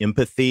level of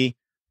empathy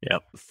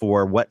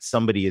for what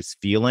somebody is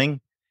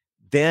feeling,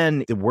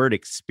 then the word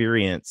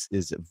experience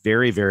is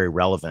very, very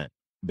relevant,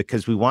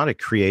 because we want to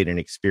create an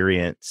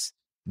experience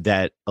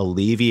that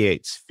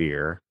alleviates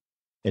fear.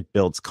 It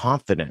builds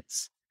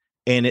confidence.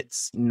 And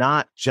it's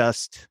not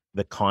just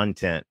the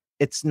content.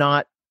 It's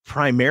not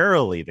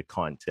primarily the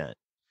content.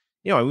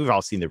 We've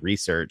all seen the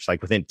research,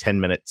 like within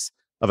 10 minutes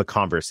of a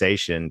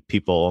conversation,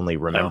 people only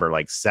remember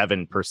like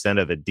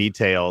 7% of the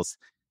details.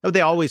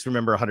 They always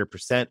remember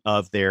 100%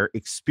 of their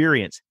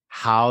experience,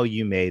 how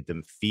you made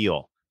them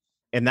feel.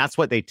 And that's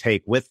what they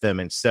take with them.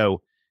 And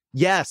so,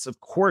 yes, of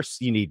course,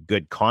 you need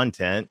good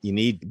content. You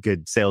need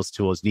good sales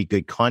tools, you need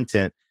good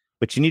content,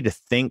 but you need to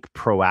think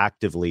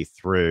proactively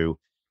through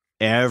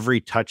every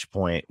touch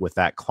point with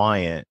that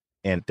client.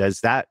 And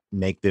does that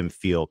make them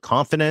feel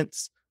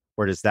confidence,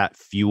 or does that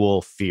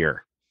fuel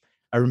fear?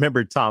 I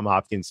remember Tom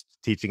Hopkins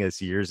teaching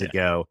us years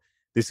ago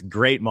this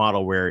great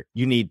model where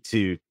you need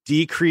to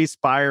decrease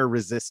buyer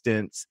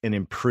resistance and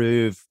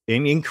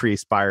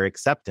increase buyer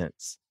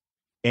acceptance.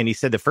 And he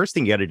said the first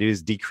thing you got to do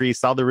is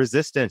decrease all the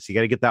resistance. You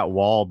got to get that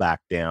wall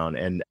back down.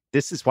 And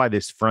this is why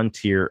this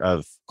frontier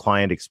of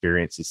client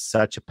experience is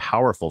such a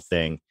powerful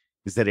thing,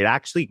 is that it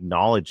actually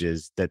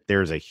acknowledges that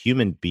there's a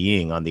human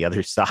being on the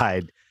other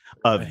side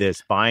of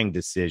this buying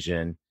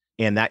decision.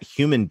 And that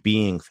human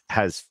being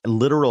has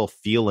literal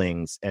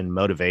feelings and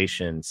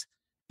motivations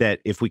that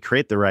if we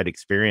create the right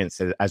experience,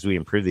 as we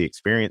improve the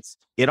experience,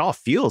 it all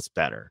feels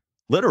better,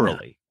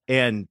 literally.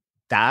 Yeah. And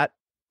that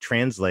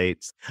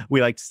translates,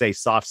 we like to say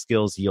soft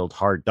skills yield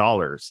hard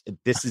dollars.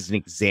 This is an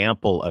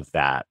example of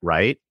that,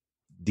 right?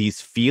 These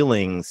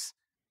feelings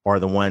are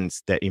the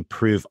ones that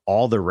improve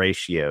all the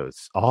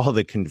ratios, all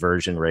the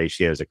conversion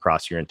ratios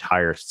across your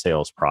entire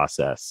sales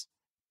process.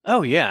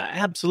 Oh, yeah,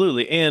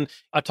 absolutely. And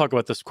I talk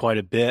about this quite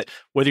a bit,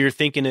 whether you're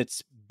thinking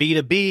it's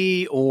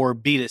B2B or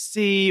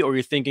B2C, or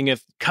you're thinking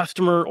of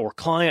customer or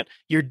client,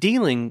 you're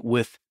dealing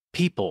with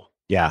people.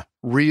 Yeah.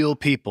 Real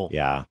people.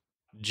 Yeah.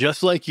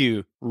 Just like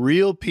you,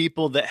 real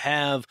people that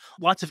have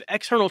lots of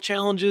external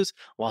challenges,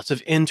 lots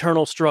of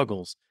internal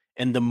struggles.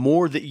 And the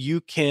more that you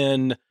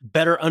can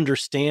better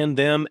understand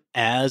them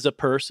as a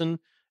person,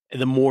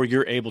 the more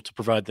you're able to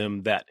provide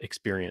them that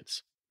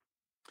experience.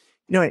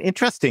 You know, an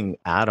interesting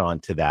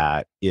add-on to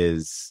that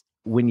is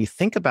when you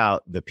think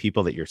about the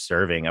people that you're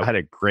serving. I've had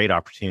a great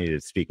opportunity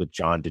to speak with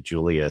John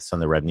DeJulius on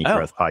the Revenue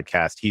Growth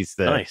podcast. He's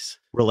the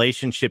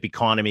relationship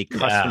economy,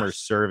 customer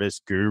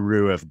service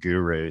guru of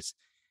gurus.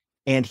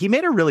 And he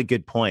made a really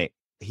good point.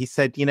 He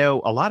said, you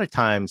know, a lot of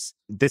times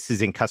this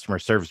is in customer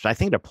service, but I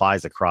think it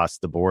applies across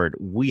the board.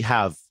 We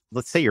have,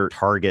 let's say your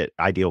target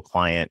ideal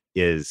client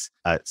is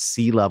a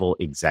C-level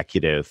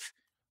executive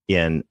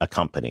in a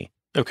company.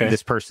 Okay.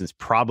 This person's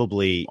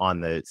probably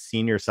on the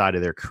senior side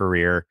of their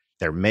career.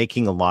 They're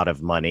making a lot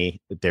of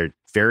money. They're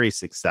very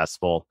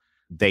successful.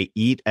 They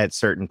eat at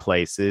certain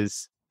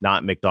places,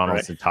 not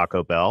McDonald's and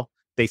Taco Bell.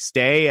 They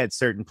stay at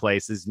certain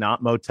places,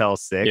 not Motel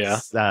 6. Yeah.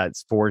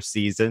 It's Four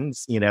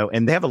Seasons, you know,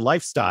 and they have a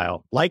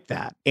lifestyle like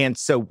that. And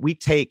so we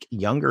take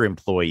younger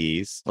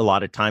employees a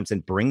lot of times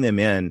and bring them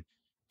in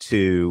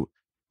to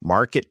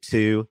market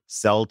to,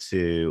 sell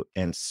to,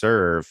 and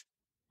serve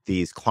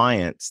these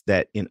clients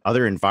that in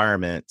other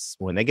environments,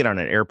 when they get on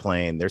an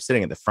airplane, they're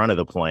sitting at the front of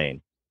the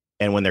plane.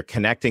 And when they're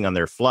connecting on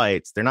their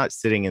flights, they're not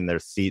sitting in their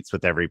seats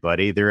with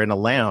everybody. They're in a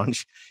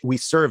lounge. We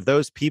serve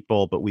those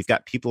people, but we've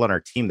got people on our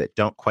team that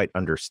don't quite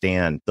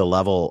understand the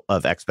level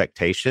of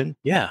expectation.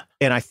 Yeah.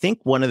 And I think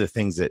one of the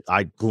things that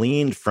I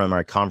gleaned from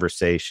our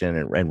conversation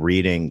and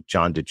reading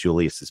John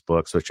DeJulius's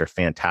books, which are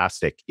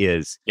fantastic,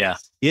 is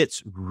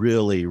it's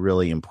really,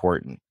 really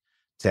important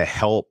to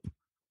help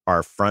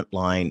our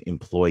frontline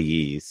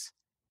employees,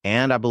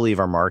 and I believe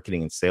our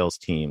marketing and sales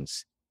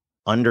teams,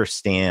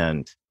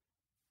 understand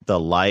the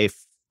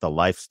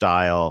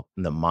lifestyle,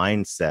 and the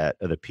mindset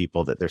of the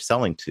people that they're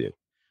selling to,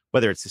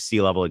 whether it's a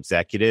C-level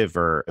executive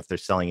or if they're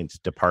selling into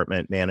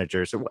department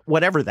managers or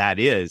whatever that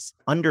is.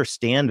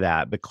 Understand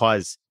that,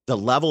 because the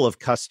level of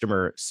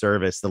customer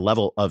service, the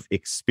level of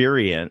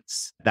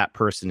experience that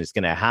person is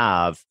going to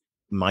have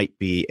might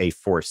be a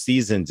Four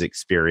Seasons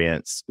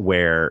experience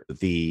where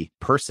the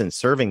person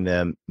serving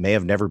them may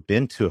have never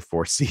been to a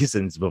Four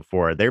Seasons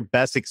before. Their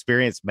best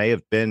experience may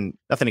have been,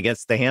 nothing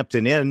against the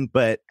Hampton Inn,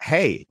 but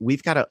hey,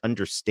 we've got to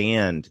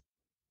understand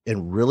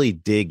and really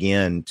dig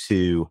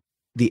into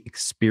the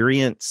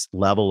experience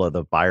level of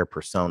the buyer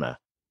persona.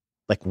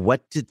 Like,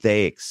 what did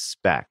they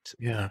expect?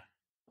 Yeah.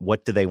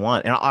 What do they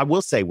want? And I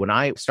will say, when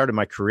I started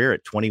my career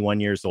at 21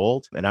 years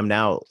old, and I'm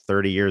now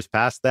 30 years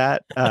past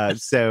that,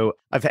 so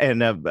I've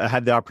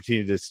had the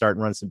opportunity to start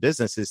and run some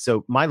businesses.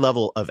 So my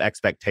level of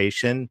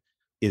expectation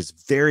is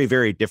very,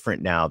 very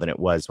different now than it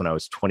was when I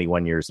was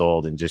 21 years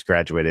old and just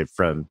graduated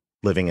from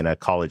living in a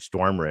college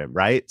dorm room,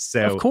 right?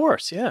 So, of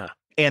course, yeah.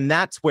 And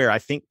that's where I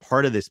think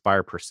part of this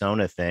buyer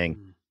persona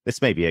thing,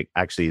 this may be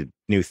actually a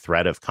new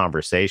thread of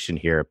conversation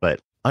here,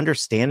 but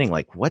understanding,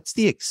 like, what's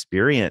the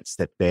experience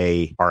that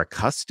they are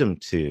accustomed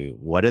to?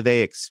 What do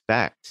they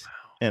expect?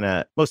 And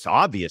a most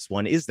obvious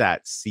one is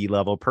that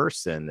C-level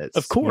person that's,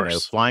 of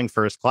course, flying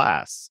first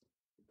class.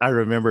 I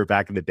remember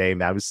back in the day,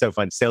 man, it was so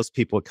fun.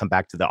 Salespeople would come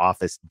back to the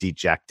office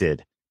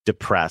dejected,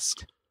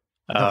 depressed.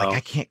 They're like,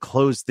 I can't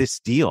close this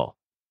deal.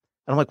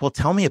 And I'm like, well,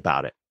 tell me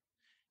about it.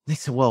 And they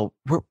said, well,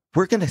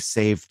 we're going to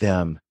save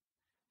them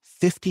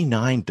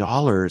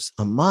 $59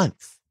 a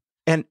month.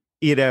 And,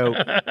 you know,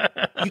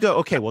 you go,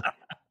 okay, well,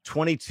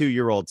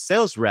 22-year-old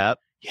sales rep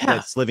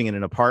that's living in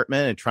an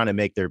apartment and trying to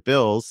make their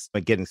bills,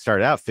 but getting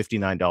started out,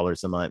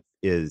 $59 a month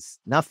is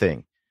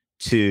nothing.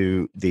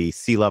 To the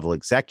C-level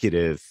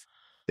executive,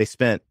 they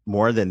spent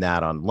more than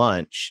that on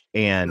lunch,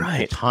 and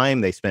the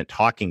time they spent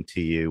talking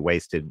to you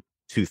wasted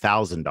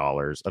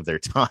 $2,000 of their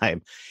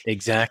time.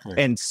 Exactly.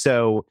 And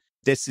so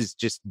this is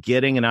just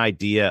getting an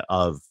idea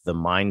of the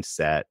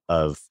mindset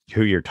of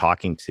who you're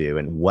talking to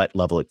and what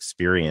level of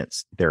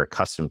experience they're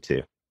accustomed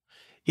to.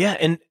 Yeah,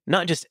 and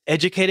not just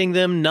educating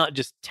them, not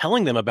just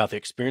telling them about the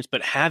experience,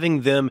 but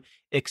having them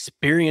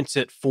experience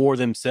it for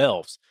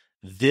themselves.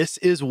 This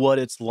is what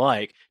it's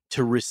like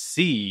to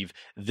receive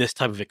this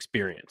type of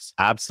experience.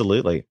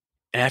 Absolutely.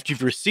 And after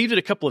you've received it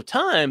a couple of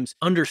times,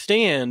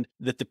 understand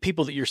that the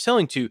people that you're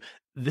selling to,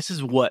 this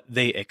is what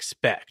they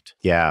expect.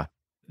 Yeah.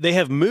 They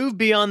have moved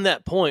beyond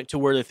that point to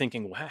where they're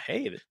thinking, wow,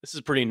 hey, this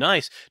is pretty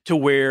nice, to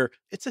where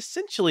it's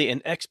essentially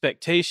an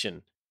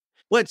expectation.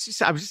 Well,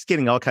 I'm just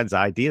getting all kinds of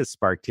ideas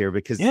sparked here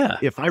because Yeah.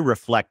 if I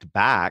reflect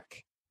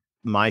back,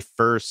 my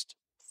first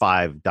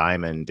 5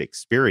 Diamond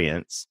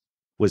experience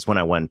was when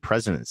I won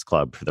President's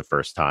Club for the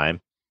first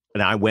time.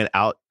 And I went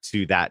out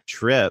to that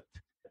trip.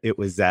 It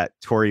was at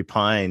Torrey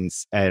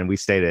Pines, and we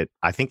stayed at,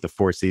 I think, the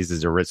Four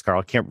Seasons or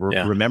Ritz-Carlton. I can't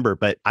remember,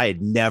 but I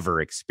had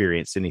never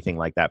experienced anything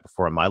like that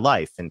before in my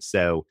life. And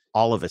so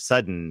all of a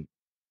sudden,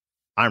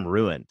 I'm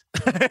ruined.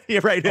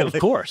 You're right. Of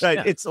course.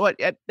 Yeah. It's what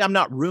I'm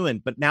not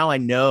ruined, but now I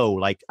know,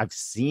 like I've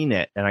seen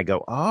it and I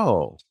go,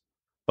 oh,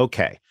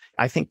 okay.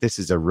 I think this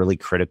is a really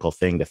critical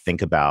thing to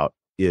think about,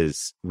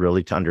 is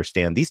really to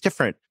understand these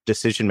different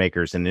decision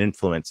makers and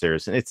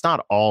influencers. And it's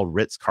not all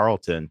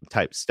Ritz-Carlton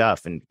type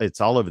stuff, and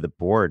it's all over the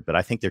board, but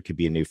I think there could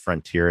be a new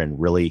frontier in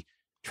really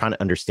trying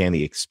to understand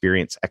the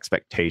experience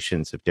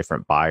expectations of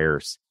different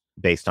buyers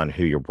based on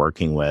who you're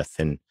working with,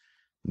 and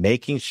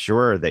making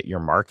sure that your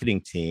marketing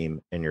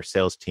team and your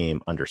sales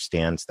team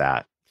understands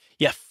that.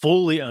 Yeah,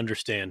 fully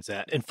understands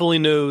that and fully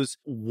knows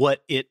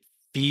what it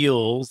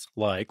feels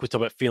like. We talk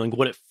about feeling,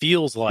 what it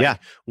feels like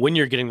when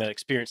you're getting that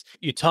experience.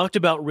 You talked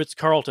about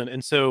Ritz-Carlton,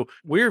 and so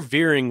we're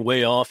veering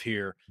way off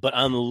here, but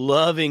I'm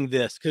loving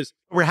this because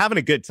we're having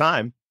a good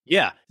time.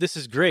 Yeah, this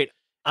is great.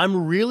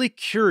 I'm really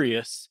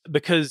curious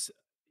because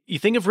you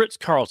think of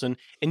Ritz-Carlton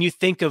and you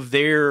think of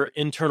their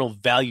internal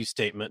value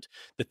statement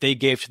that they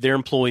gave to their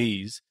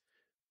employees.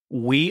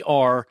 We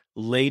are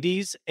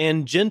ladies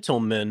and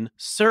gentlemen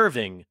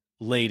serving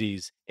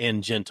ladies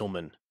and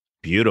gentlemen.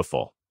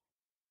 Beautiful.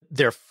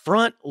 Their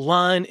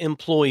frontline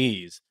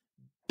employees,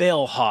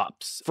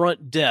 bellhops,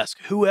 front desk,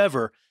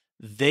 whoever,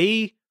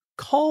 they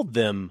called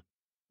them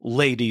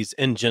ladies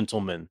and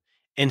gentlemen.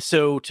 And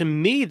so to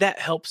me, that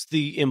helps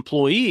the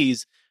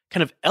employees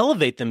kind of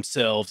elevate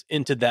themselves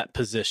into that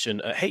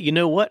position. Hey, you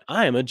know what?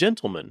 I am a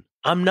gentleman.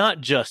 I'm not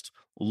just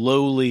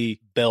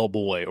lowly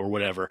bellboy or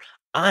whatever.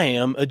 I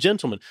am a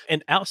gentleman.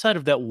 And outside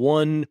of that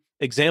one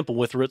example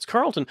with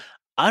Ritz-Carlton,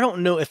 I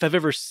don't know if I've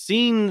ever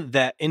seen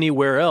that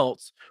anywhere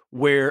else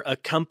where a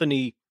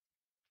company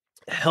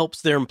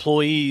helps their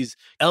employees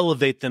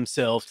elevate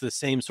themselves to the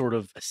same sort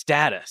of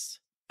status.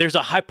 There's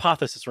a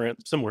hypothesis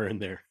somewhere in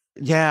there.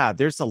 Yeah,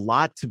 there's a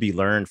lot to be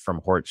learned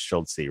from Horst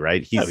Schulze,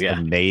 right? He's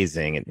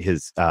amazing. And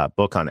his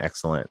book on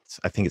excellence,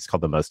 I think it's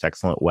called The Most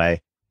Excellent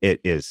Way. It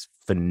is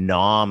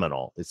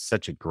phenomenal. It's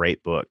such a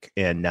great book.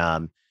 And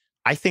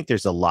I think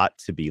there's a lot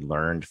to be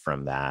learned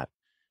from that.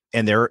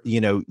 And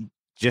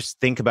just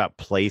think about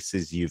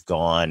places you've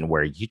gone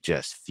where you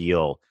just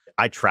feel,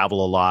 I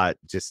travel a lot,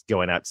 just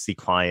going out to see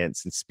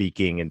clients and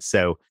speaking. And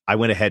so I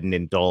went ahead and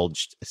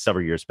indulged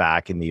several years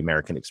back in the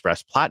American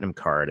Express Platinum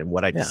card. And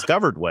what I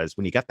discovered was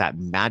when you got that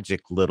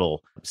magic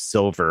little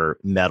silver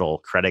metal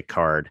credit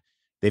card,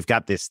 they've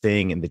got this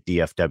thing in the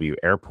DFW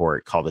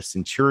airport called the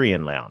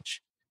Centurion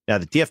Lounge. Now,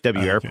 the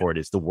DFW airport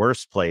is the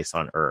worst place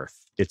on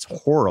earth. It's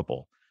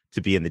horrible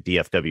to be in the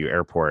DFW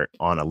airport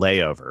on a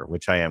layover,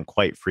 which I am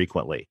quite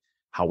frequently.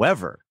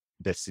 However,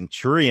 the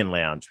Centurion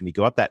Lounge, when you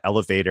go up that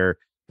elevator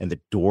and the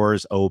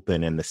doors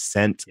open and the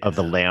scent of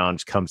the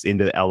lounge comes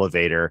into the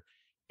elevator,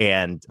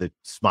 and the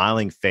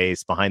smiling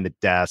face behind the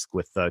desk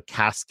with the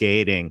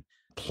cascading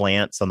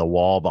plants on the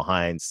wall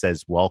behind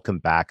says, "Welcome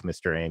back,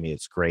 Mr. Amy.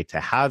 It's great to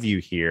have you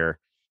here."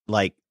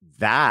 Like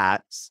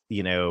that,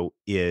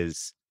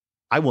 is,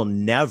 I will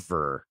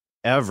never,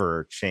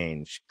 ever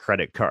change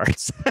credit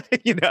cards,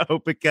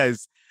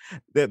 because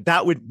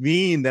that would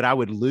mean that I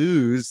would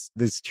lose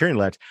this Centurion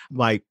Lounge.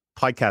 My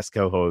podcast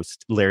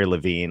co-host, Larry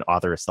Levine,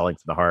 author of Selling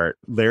from the Heart,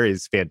 Larry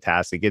is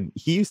fantastic. And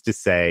he used to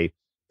say,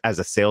 as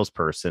a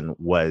salesperson,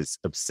 was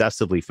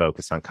obsessively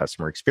focused on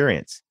customer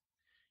experience.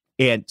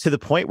 And to the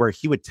point where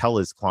he would tell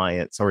his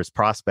clients or his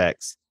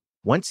prospects,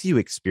 once you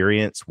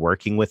experience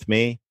working with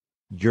me,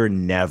 you're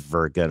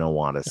never going to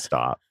want to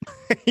stop.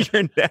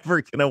 You're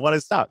never going to want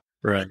to stop.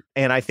 Right.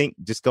 And I think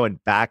just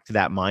going back to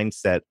that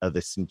mindset of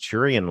the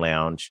Centurion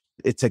Lounge,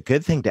 it's a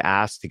good thing to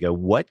ask, to go,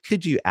 what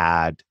could you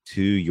add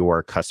to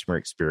your customer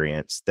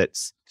experience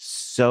that's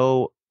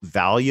so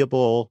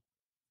valuable,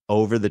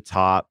 over the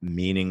top,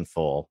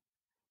 meaningful,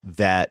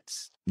 that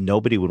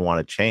nobody would want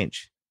to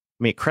change?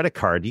 I mean, credit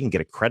card, you can get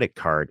a credit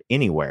card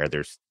anywhere.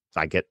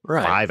 I get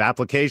 5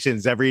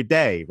 applications every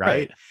day,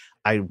 right?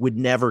 I would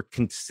never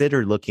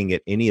consider looking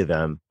at any of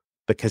them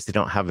because they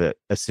don't have a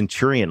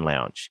Centurion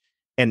Lounge.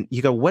 And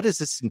you go, what does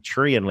the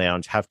Centurion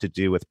Lounge have to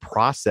do with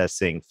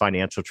processing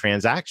financial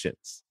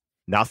transactions?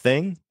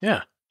 Nothing.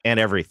 Yeah. And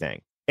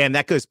everything. And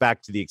that goes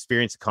back to the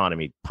experience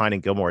economy. Pine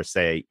and Gilmore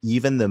say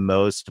even the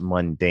most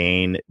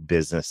mundane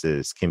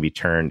businesses can be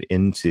turned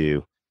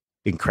into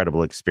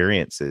incredible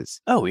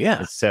experiences. Oh, yeah.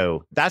 And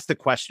so that's the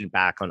question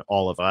back on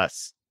all of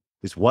us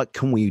is what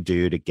can we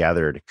do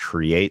together to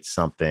create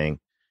something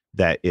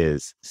that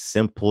is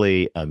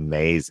simply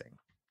amazing?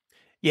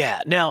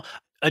 Yeah. Now,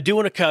 I do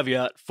want to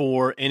caveat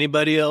for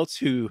anybody else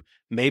who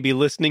may be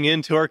listening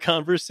into our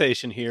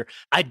conversation here.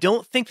 I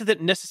don't think that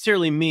that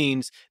necessarily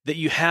means that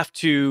you have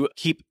to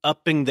keep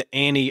upping the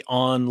ante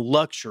on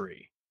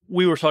luxury.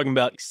 We were talking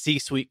about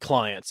C-suite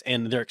clients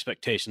and their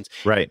expectations.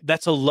 Right.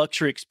 That's a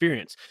luxury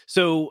experience.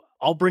 So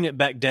I'll bring it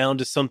back down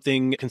to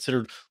something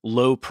considered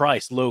low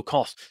price, low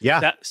cost. Yeah.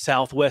 That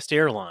Southwest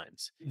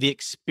Airlines, the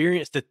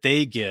experience that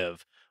they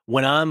give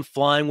when I'm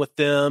flying with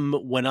them,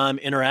 when I'm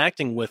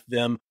interacting with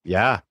them,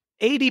 Yeah.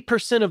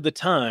 80% of the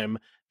time,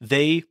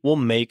 they will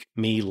make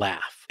me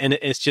laugh. And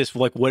it's just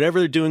like whatever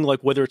they're doing,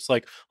 like whether it's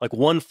like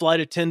one flight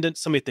attendant,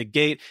 somebody at the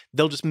gate,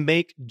 they'll just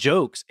make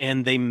jokes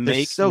and they make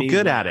They're so me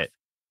good laugh. at it.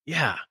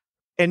 Yeah.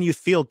 And you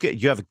feel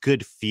good. You have a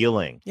good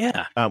feeling.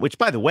 Yeah. Which,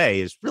 by the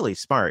way, is really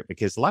smart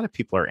because a lot of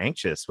people are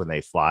anxious when they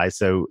fly.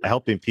 So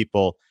helping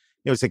people,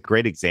 it's a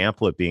great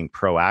example of being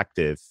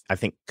proactive. I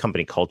think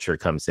company culture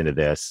comes into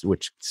this,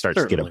 which starts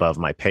to get Certainly. above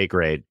my pay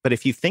grade. But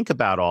if you think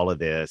about all of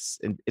this,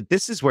 and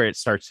this is where it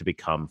starts to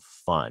become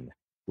fun,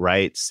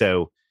 right?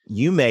 So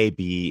you may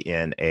be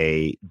in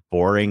a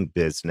boring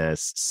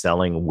business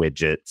selling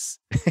widgets,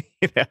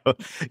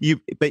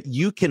 but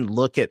you can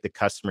look at the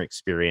customer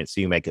experience,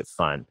 so you make it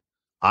fun.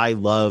 I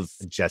love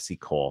Jesse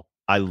Cole.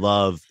 I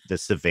love the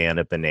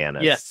Savannah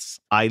Bananas. Yes.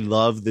 I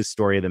love the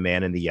story of the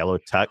man in the yellow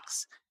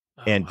tux.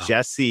 And wow.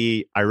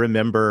 Jesse, I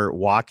remember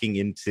walking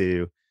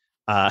into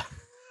a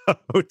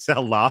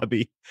hotel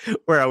lobby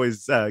where I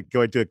was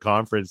going to a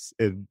conference,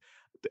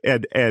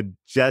 and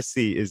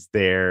Jesse is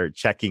there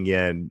checking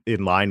in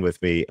line with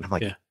me, and I'm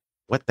like,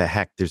 what the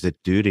heck? There's a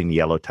dude in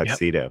yellow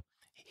tuxedo,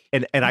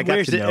 and I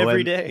got to know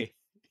every him day.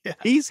 Yeah.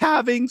 He's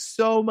having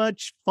so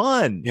much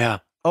fun. Yeah.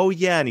 Oh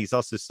yeah, and he's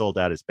also sold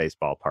out his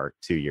baseball park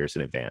 2 years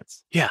in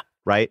advance. Yeah.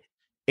 Right.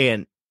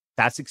 And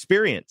that's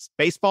experience.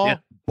 Baseball,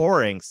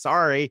 boring.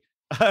 Sorry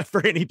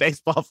for any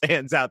baseball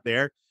fans out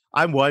there.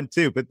 I'm one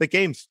too, but the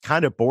game's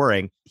kind of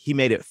boring. He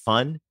made it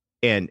fun.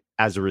 And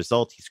as a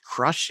result, he's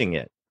crushing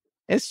it.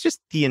 It's just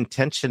the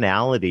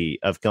intentionality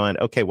of going,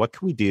 okay, what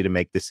can we do to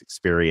make this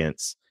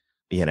experience?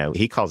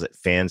 He calls it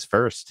fans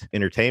first,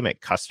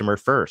 entertainment, customer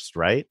first,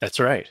 right? That's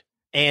right.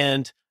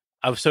 And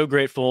I was so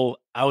grateful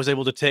I was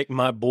able to take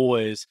my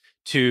boys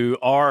to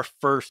our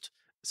first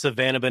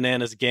Savannah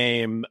Bananas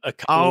game a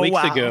couple of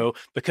weeks ago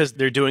because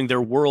they're doing their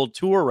world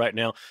tour right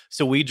now.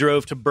 So we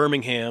drove to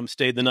Birmingham,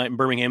 stayed the night in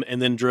Birmingham, and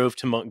then drove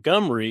to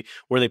Montgomery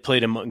where they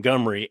played in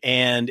Montgomery.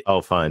 And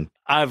fun.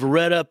 I've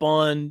read up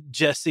on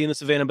Jesse and the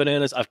Savannah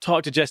Bananas. I've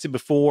talked to Jesse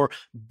before,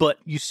 but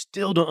you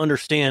still don't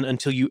understand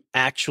until you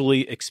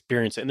actually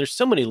experience it. And there's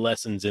so many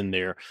lessons in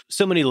there,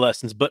 so many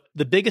lessons. But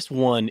the biggest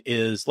one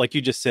is, like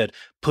you just said,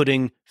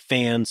 putting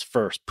fans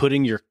first,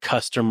 putting your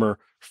customer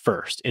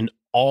first in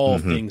all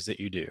things that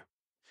you do.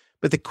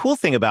 But the cool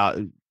thing about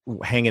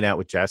hanging out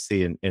with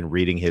Jesse and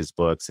reading his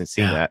books and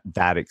seeing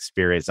that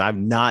experience, I've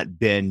not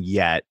been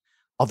yet,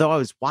 although I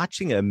was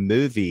watching a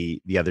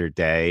movie the other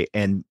day,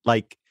 and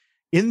like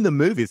in the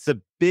movie, it's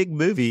a big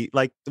movie,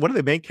 like one of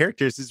the main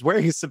characters is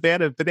wearing a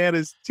Savannah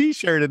Bananas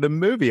t-shirt in the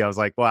movie. I was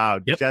like, wow,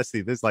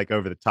 Jesse, this is like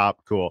over the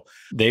top cool.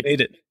 They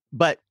made it.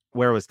 But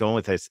where I was going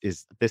with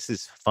this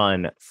is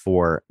fun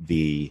for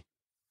the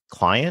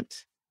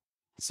client.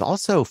 It's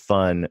also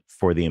fun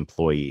for the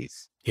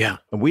employees. Yeah.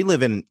 And we're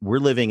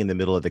living in the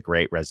middle of the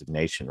Great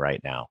Resignation right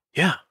now.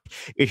 Yeah.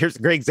 Here's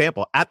a great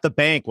example. At the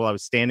bank, while I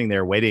was standing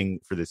there waiting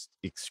for this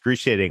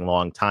excruciating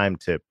long time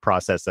to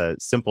process a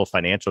simple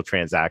financial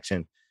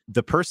transaction,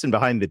 the person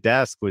behind the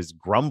desk was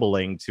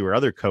grumbling to her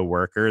other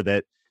coworker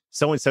that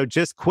so-and-so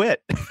just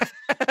quit.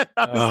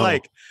 I was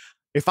like,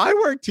 if I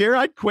worked here,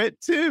 I'd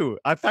quit too.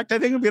 In fact, I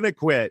think I'm going to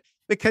quit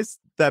because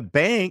the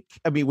bank,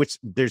 which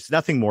there's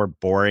nothing more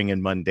boring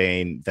and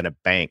mundane than a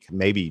bank.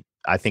 Maybe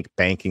I think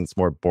banking's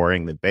more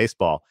boring than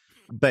baseball,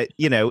 but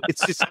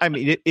it's just,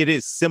 it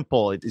is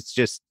simple. It's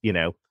just,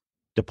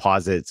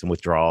 deposits and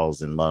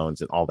withdrawals and loans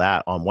and all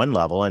that on one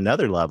level.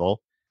 Another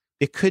level,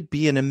 it could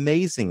be an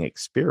amazing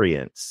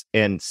experience.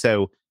 And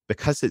so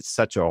because it's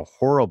such a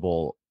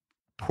horrible,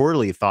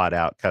 poorly thought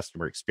out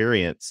customer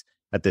experience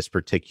at this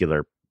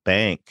particular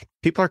bank,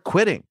 people are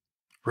quitting.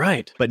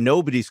 Right. But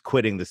nobody's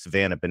quitting the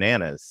Savannah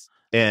Bananas.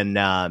 And,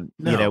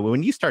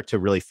 when you start to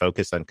really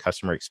focus on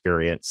customer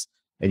experience,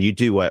 and you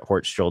do what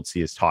Horst Schulze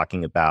is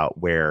talking about,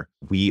 where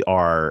we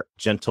are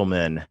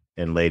gentlemen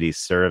and ladies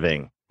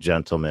serving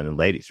gentlemen and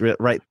ladies,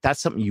 right?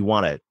 That's something you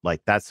want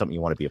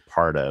to be a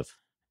part of.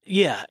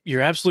 Yeah,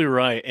 you're absolutely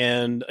right.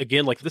 And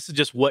again, this is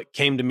just what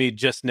came to me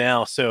just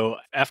now. So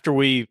after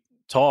we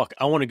talk,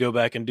 I want to go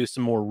back and do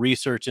some more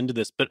research into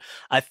this. But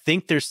I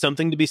think there's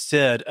something to be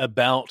said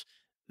about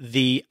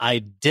the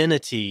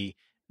identity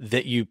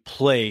that you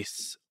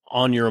place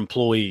on your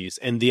employees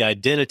and the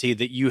identity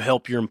that you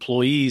help your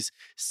employees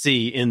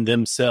see in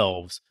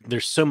themselves.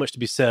 There's so much to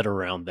be said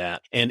around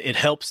that. And it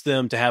helps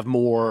them to have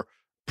more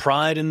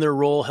pride in their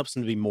role, helps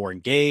them to be more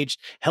engaged,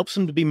 helps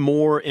them to be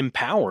more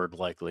empowered,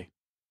 likely.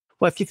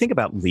 Well, if you think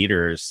about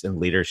leaders and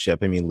leadership,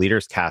 I mean,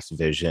 leaders cast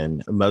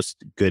vision.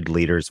 Most good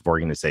leaders of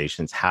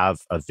organizations have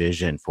a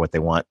vision for what they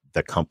want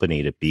the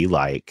company to be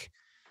like.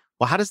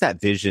 Well, how does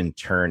that vision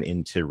turn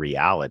into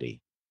reality?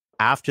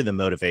 After the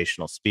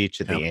motivational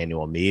speech at the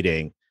annual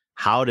meeting,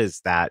 how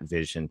does that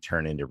vision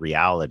turn into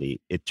reality?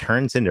 It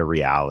turns into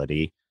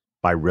reality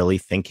by really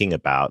thinking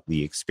about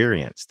the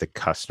experience, the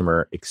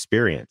customer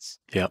experience.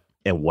 Yep.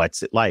 And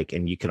what's it like?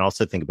 And you can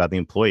also think about the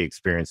employee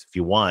experience if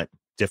you want,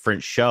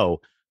 different show,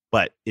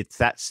 but it's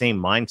that same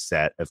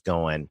mindset of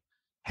going,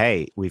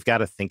 hey, we've got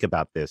to think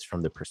about this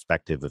from the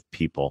perspective of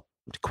people.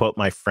 To quote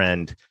my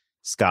friend,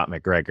 Scott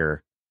McGregor,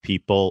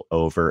 people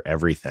over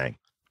everything.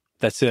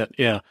 That's it.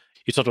 Yeah.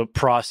 You talked about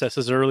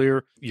processes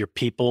earlier. Your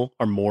people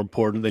are more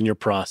important than your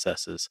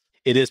processes.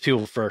 It is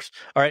people first.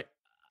 All right.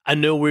 I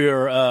know we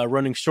are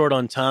running short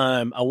on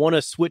time. I want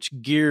to switch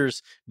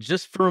gears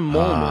just for a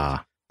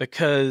moment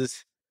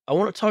because I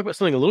want to talk about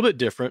something a little bit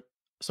different,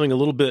 something a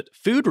little bit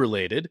food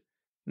related,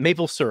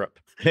 maple syrup.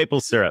 Maple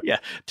syrup. Yeah.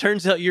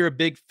 Turns out you're a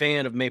big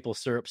fan of maple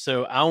syrup.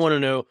 So I want to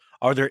know,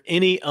 are there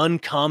any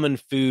uncommon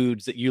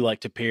foods that you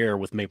like to pair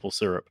with maple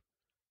syrup?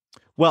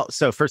 Well,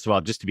 so first of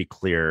all, just to be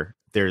clear,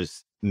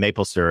 there's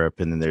maple syrup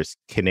and then there's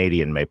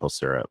Canadian maple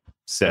syrup.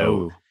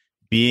 So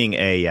being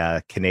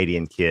a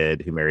Canadian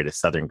kid who married a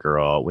Southern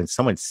girl, when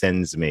someone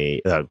sends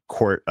me a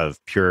quart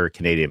of pure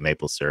Canadian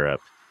maple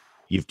syrup,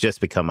 you've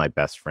just become my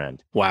best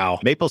friend. Wow.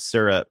 Maple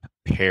syrup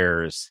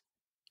pairs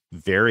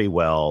very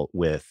well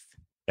with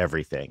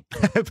everything.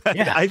 But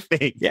I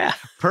think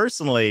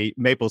personally,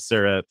 maple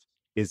syrup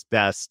is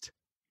best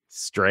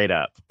straight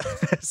up.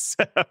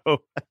 So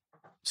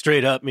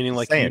straight up, meaning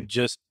like you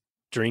just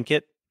drink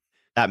it?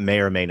 That may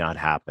or may not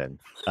happen.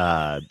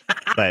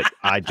 But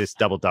I just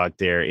double dog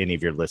dare any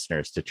of your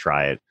listeners to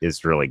try it.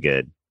 It's really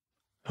good.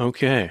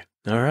 Okay.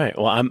 All right.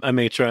 Well, I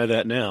may try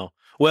that now.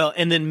 Well,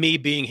 and then me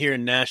being here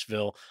in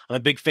Nashville, I'm a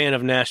big fan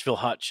of Nashville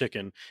hot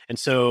chicken. And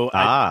so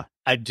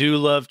I do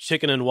love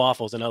chicken and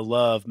waffles, and I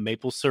love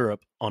maple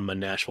syrup on my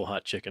Nashville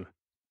hot chicken.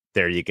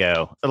 There you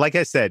go. Like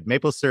I said,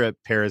 maple syrup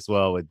pairs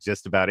well with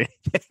just about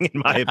anything,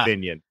 in my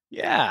opinion.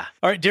 Yeah.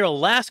 All right, Darrell,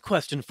 last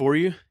question for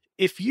you.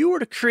 If you were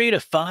to create a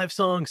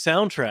 5-song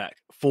soundtrack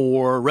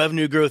for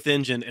Revenue Growth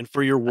Engine and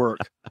for your work,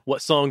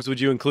 what songs would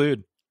you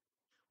include?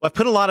 Well, I've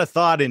put a lot of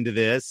thought into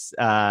this,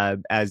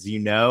 as you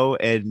know,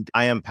 and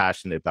I am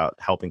passionate about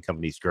helping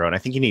companies grow. And I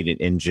think you need an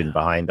engine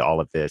behind all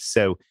of this.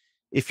 So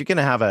if you're going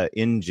to have an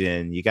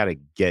engine, you got to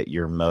get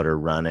your motor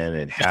running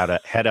and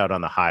head out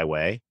on the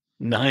highway.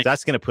 Nice.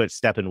 That's going to put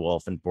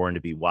Steppenwolf and Born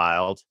to Be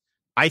Wild.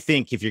 I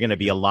think if you're going to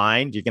be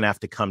aligned, you're going to have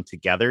to come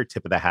together.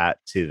 Tip of the hat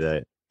to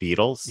the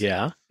Beatles.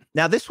 Yeah.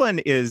 Now, this one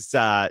is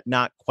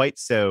not quite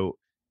so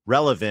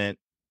relevant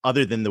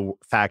other than the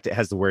fact it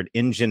has the word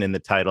engine in the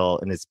title,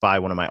 and it's by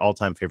one of my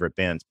all-time favorite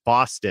bands,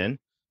 Boston,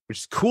 which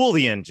is cool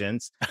the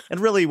engines. And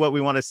really what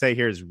we want to say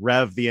here is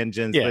rev the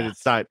engines, but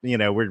it's not,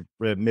 we're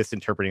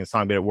misinterpreting the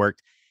song, but it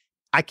worked.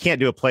 I can't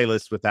do a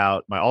playlist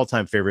without my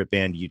all-time favorite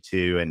band,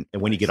 U2. And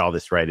when you get all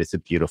this right, it's a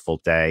beautiful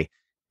day.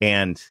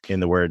 And in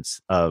the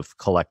words of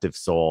Collective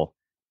Soul,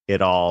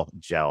 it all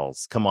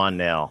gels. Come on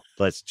now,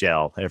 let's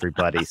gel,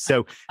 everybody.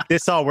 So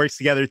this all works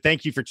together.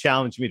 Thank you for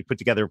challenging me to put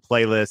together a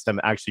playlist.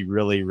 I'm actually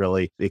really,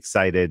 really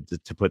excited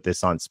to put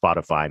this on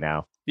Spotify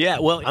now. Yeah,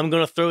 well, I'm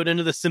going to throw it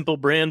into the Simple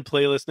Brand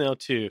playlist now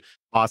too.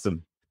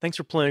 Awesome. Thanks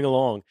for playing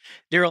along.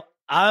 Darrell,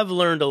 I've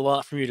learned a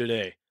lot from you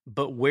today,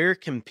 but where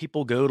can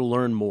people go to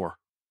learn more?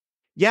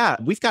 Yeah,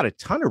 we've got a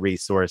ton of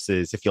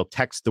resources. If you'll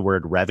text the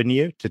word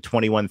revenue to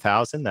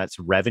 21,000, that's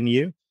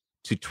revenue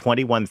to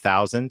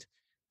 21,000.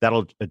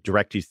 That'll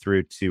direct you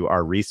through to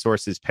our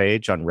resources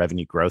page on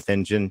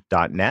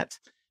revenuegrowthengine.net.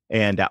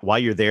 And while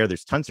you're there,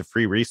 there's tons of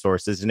free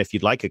resources. And if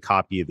you'd like a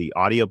copy of the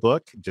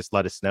audiobook, just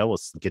let us know. We'll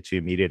get you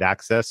immediate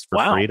access for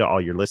free to all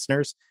your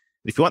listeners.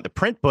 If you want the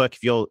print book,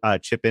 if you'll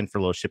chip in for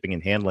a little shipping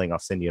and handling, I'll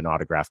send you an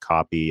autographed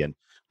copy. And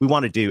we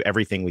want to do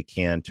everything we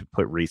can to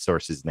put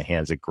resources in the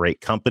hands of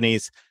great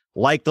companies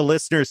like the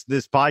listeners to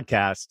this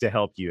podcast to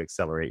help you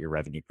accelerate your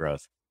revenue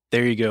growth.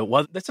 There you go.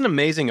 Well, that's an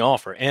amazing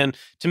offer. And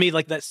to me,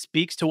 like that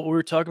speaks to what we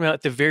were talking about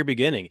at the very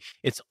beginning.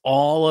 It's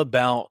all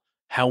about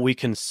how we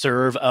can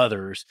serve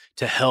others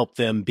to help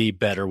them be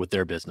better with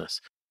their business.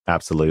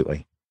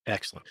 Absolutely.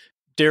 Excellent.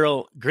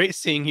 Darrell, great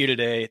seeing you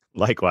today.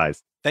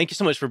 Likewise. Thank you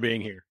so much for being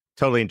here.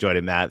 Totally enjoyed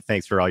it, Matt.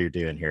 Thanks for all you're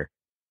doing here.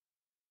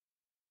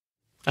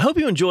 I hope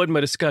you enjoyed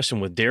my discussion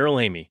with Darrell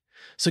Amy.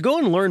 So go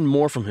and learn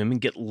more from him and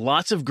get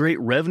lots of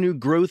great revenue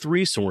growth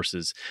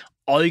resources.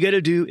 All you got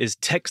to do is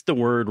text the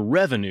word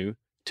revenue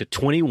to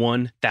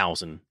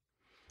 21,000.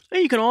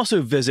 And you can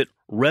also visit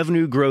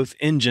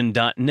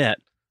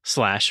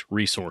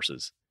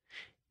revenuegrowthengine.net/resources.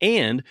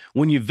 And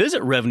when you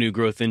visit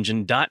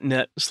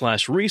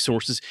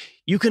revenuegrowthengine.net/resources,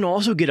 you can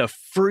also get a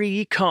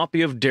free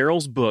copy of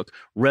Darrell's book,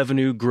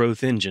 Revenue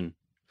Growth Engine.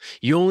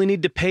 You only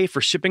need to pay for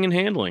shipping and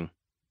handling.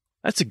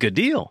 That's a good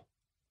deal.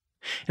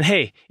 And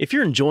hey, if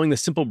you're enjoying the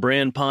Simple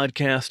Brand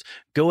podcast,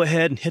 go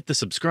ahead and hit the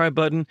subscribe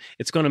button.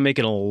 It's going to make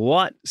it a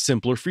lot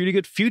simpler for you to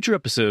get future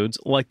episodes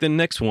like the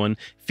next one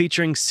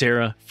featuring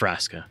Sarah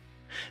Frasca.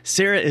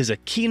 Sarah is a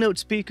keynote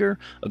speaker,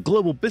 a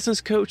global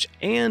business coach,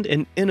 and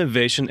an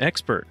innovation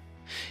expert.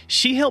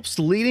 She helps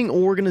leading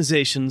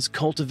organizations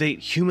cultivate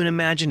human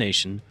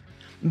imagination,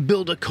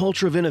 build a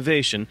culture of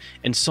innovation,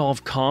 and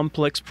solve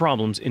complex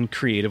problems in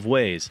creative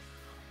ways,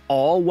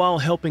 all while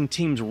helping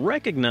teams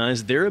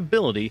recognize their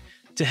ability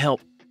to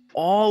help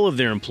all of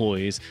their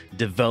employees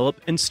develop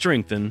and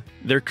strengthen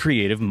their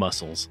creative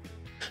muscles.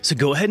 So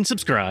go ahead and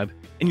subscribe,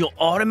 and you'll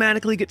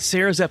automatically get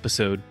Sarah's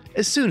episode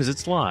as soon as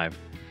it's live.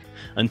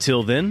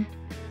 Until then,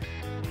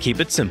 keep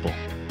it simple.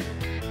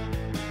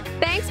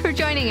 Thanks for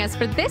joining us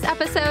for this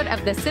episode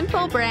of the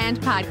Simple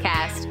Brand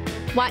Podcast.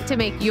 Want to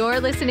make your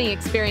listening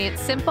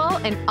experience simple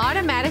and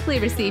automatically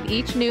receive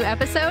each new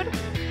episode?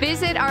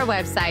 Visit our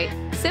website,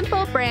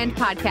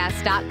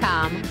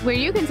 simplebrandpodcast.com, where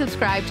you can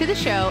subscribe to the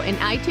show in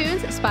iTunes,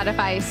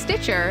 Spotify,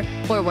 Stitcher,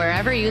 or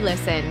wherever you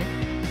listen.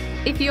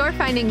 If you're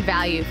finding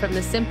value from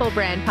the Simple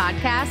Brand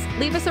Podcast,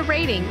 leave us a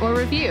rating or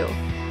review.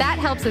 That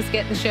helps us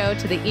get the show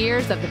to the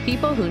ears of the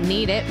people who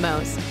need it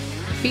most.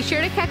 Be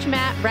sure to catch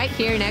Matt right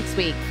here next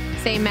week.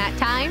 Same Matt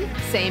time,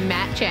 same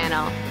Matt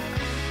channel.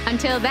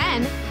 Until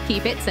then,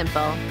 keep it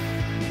simple.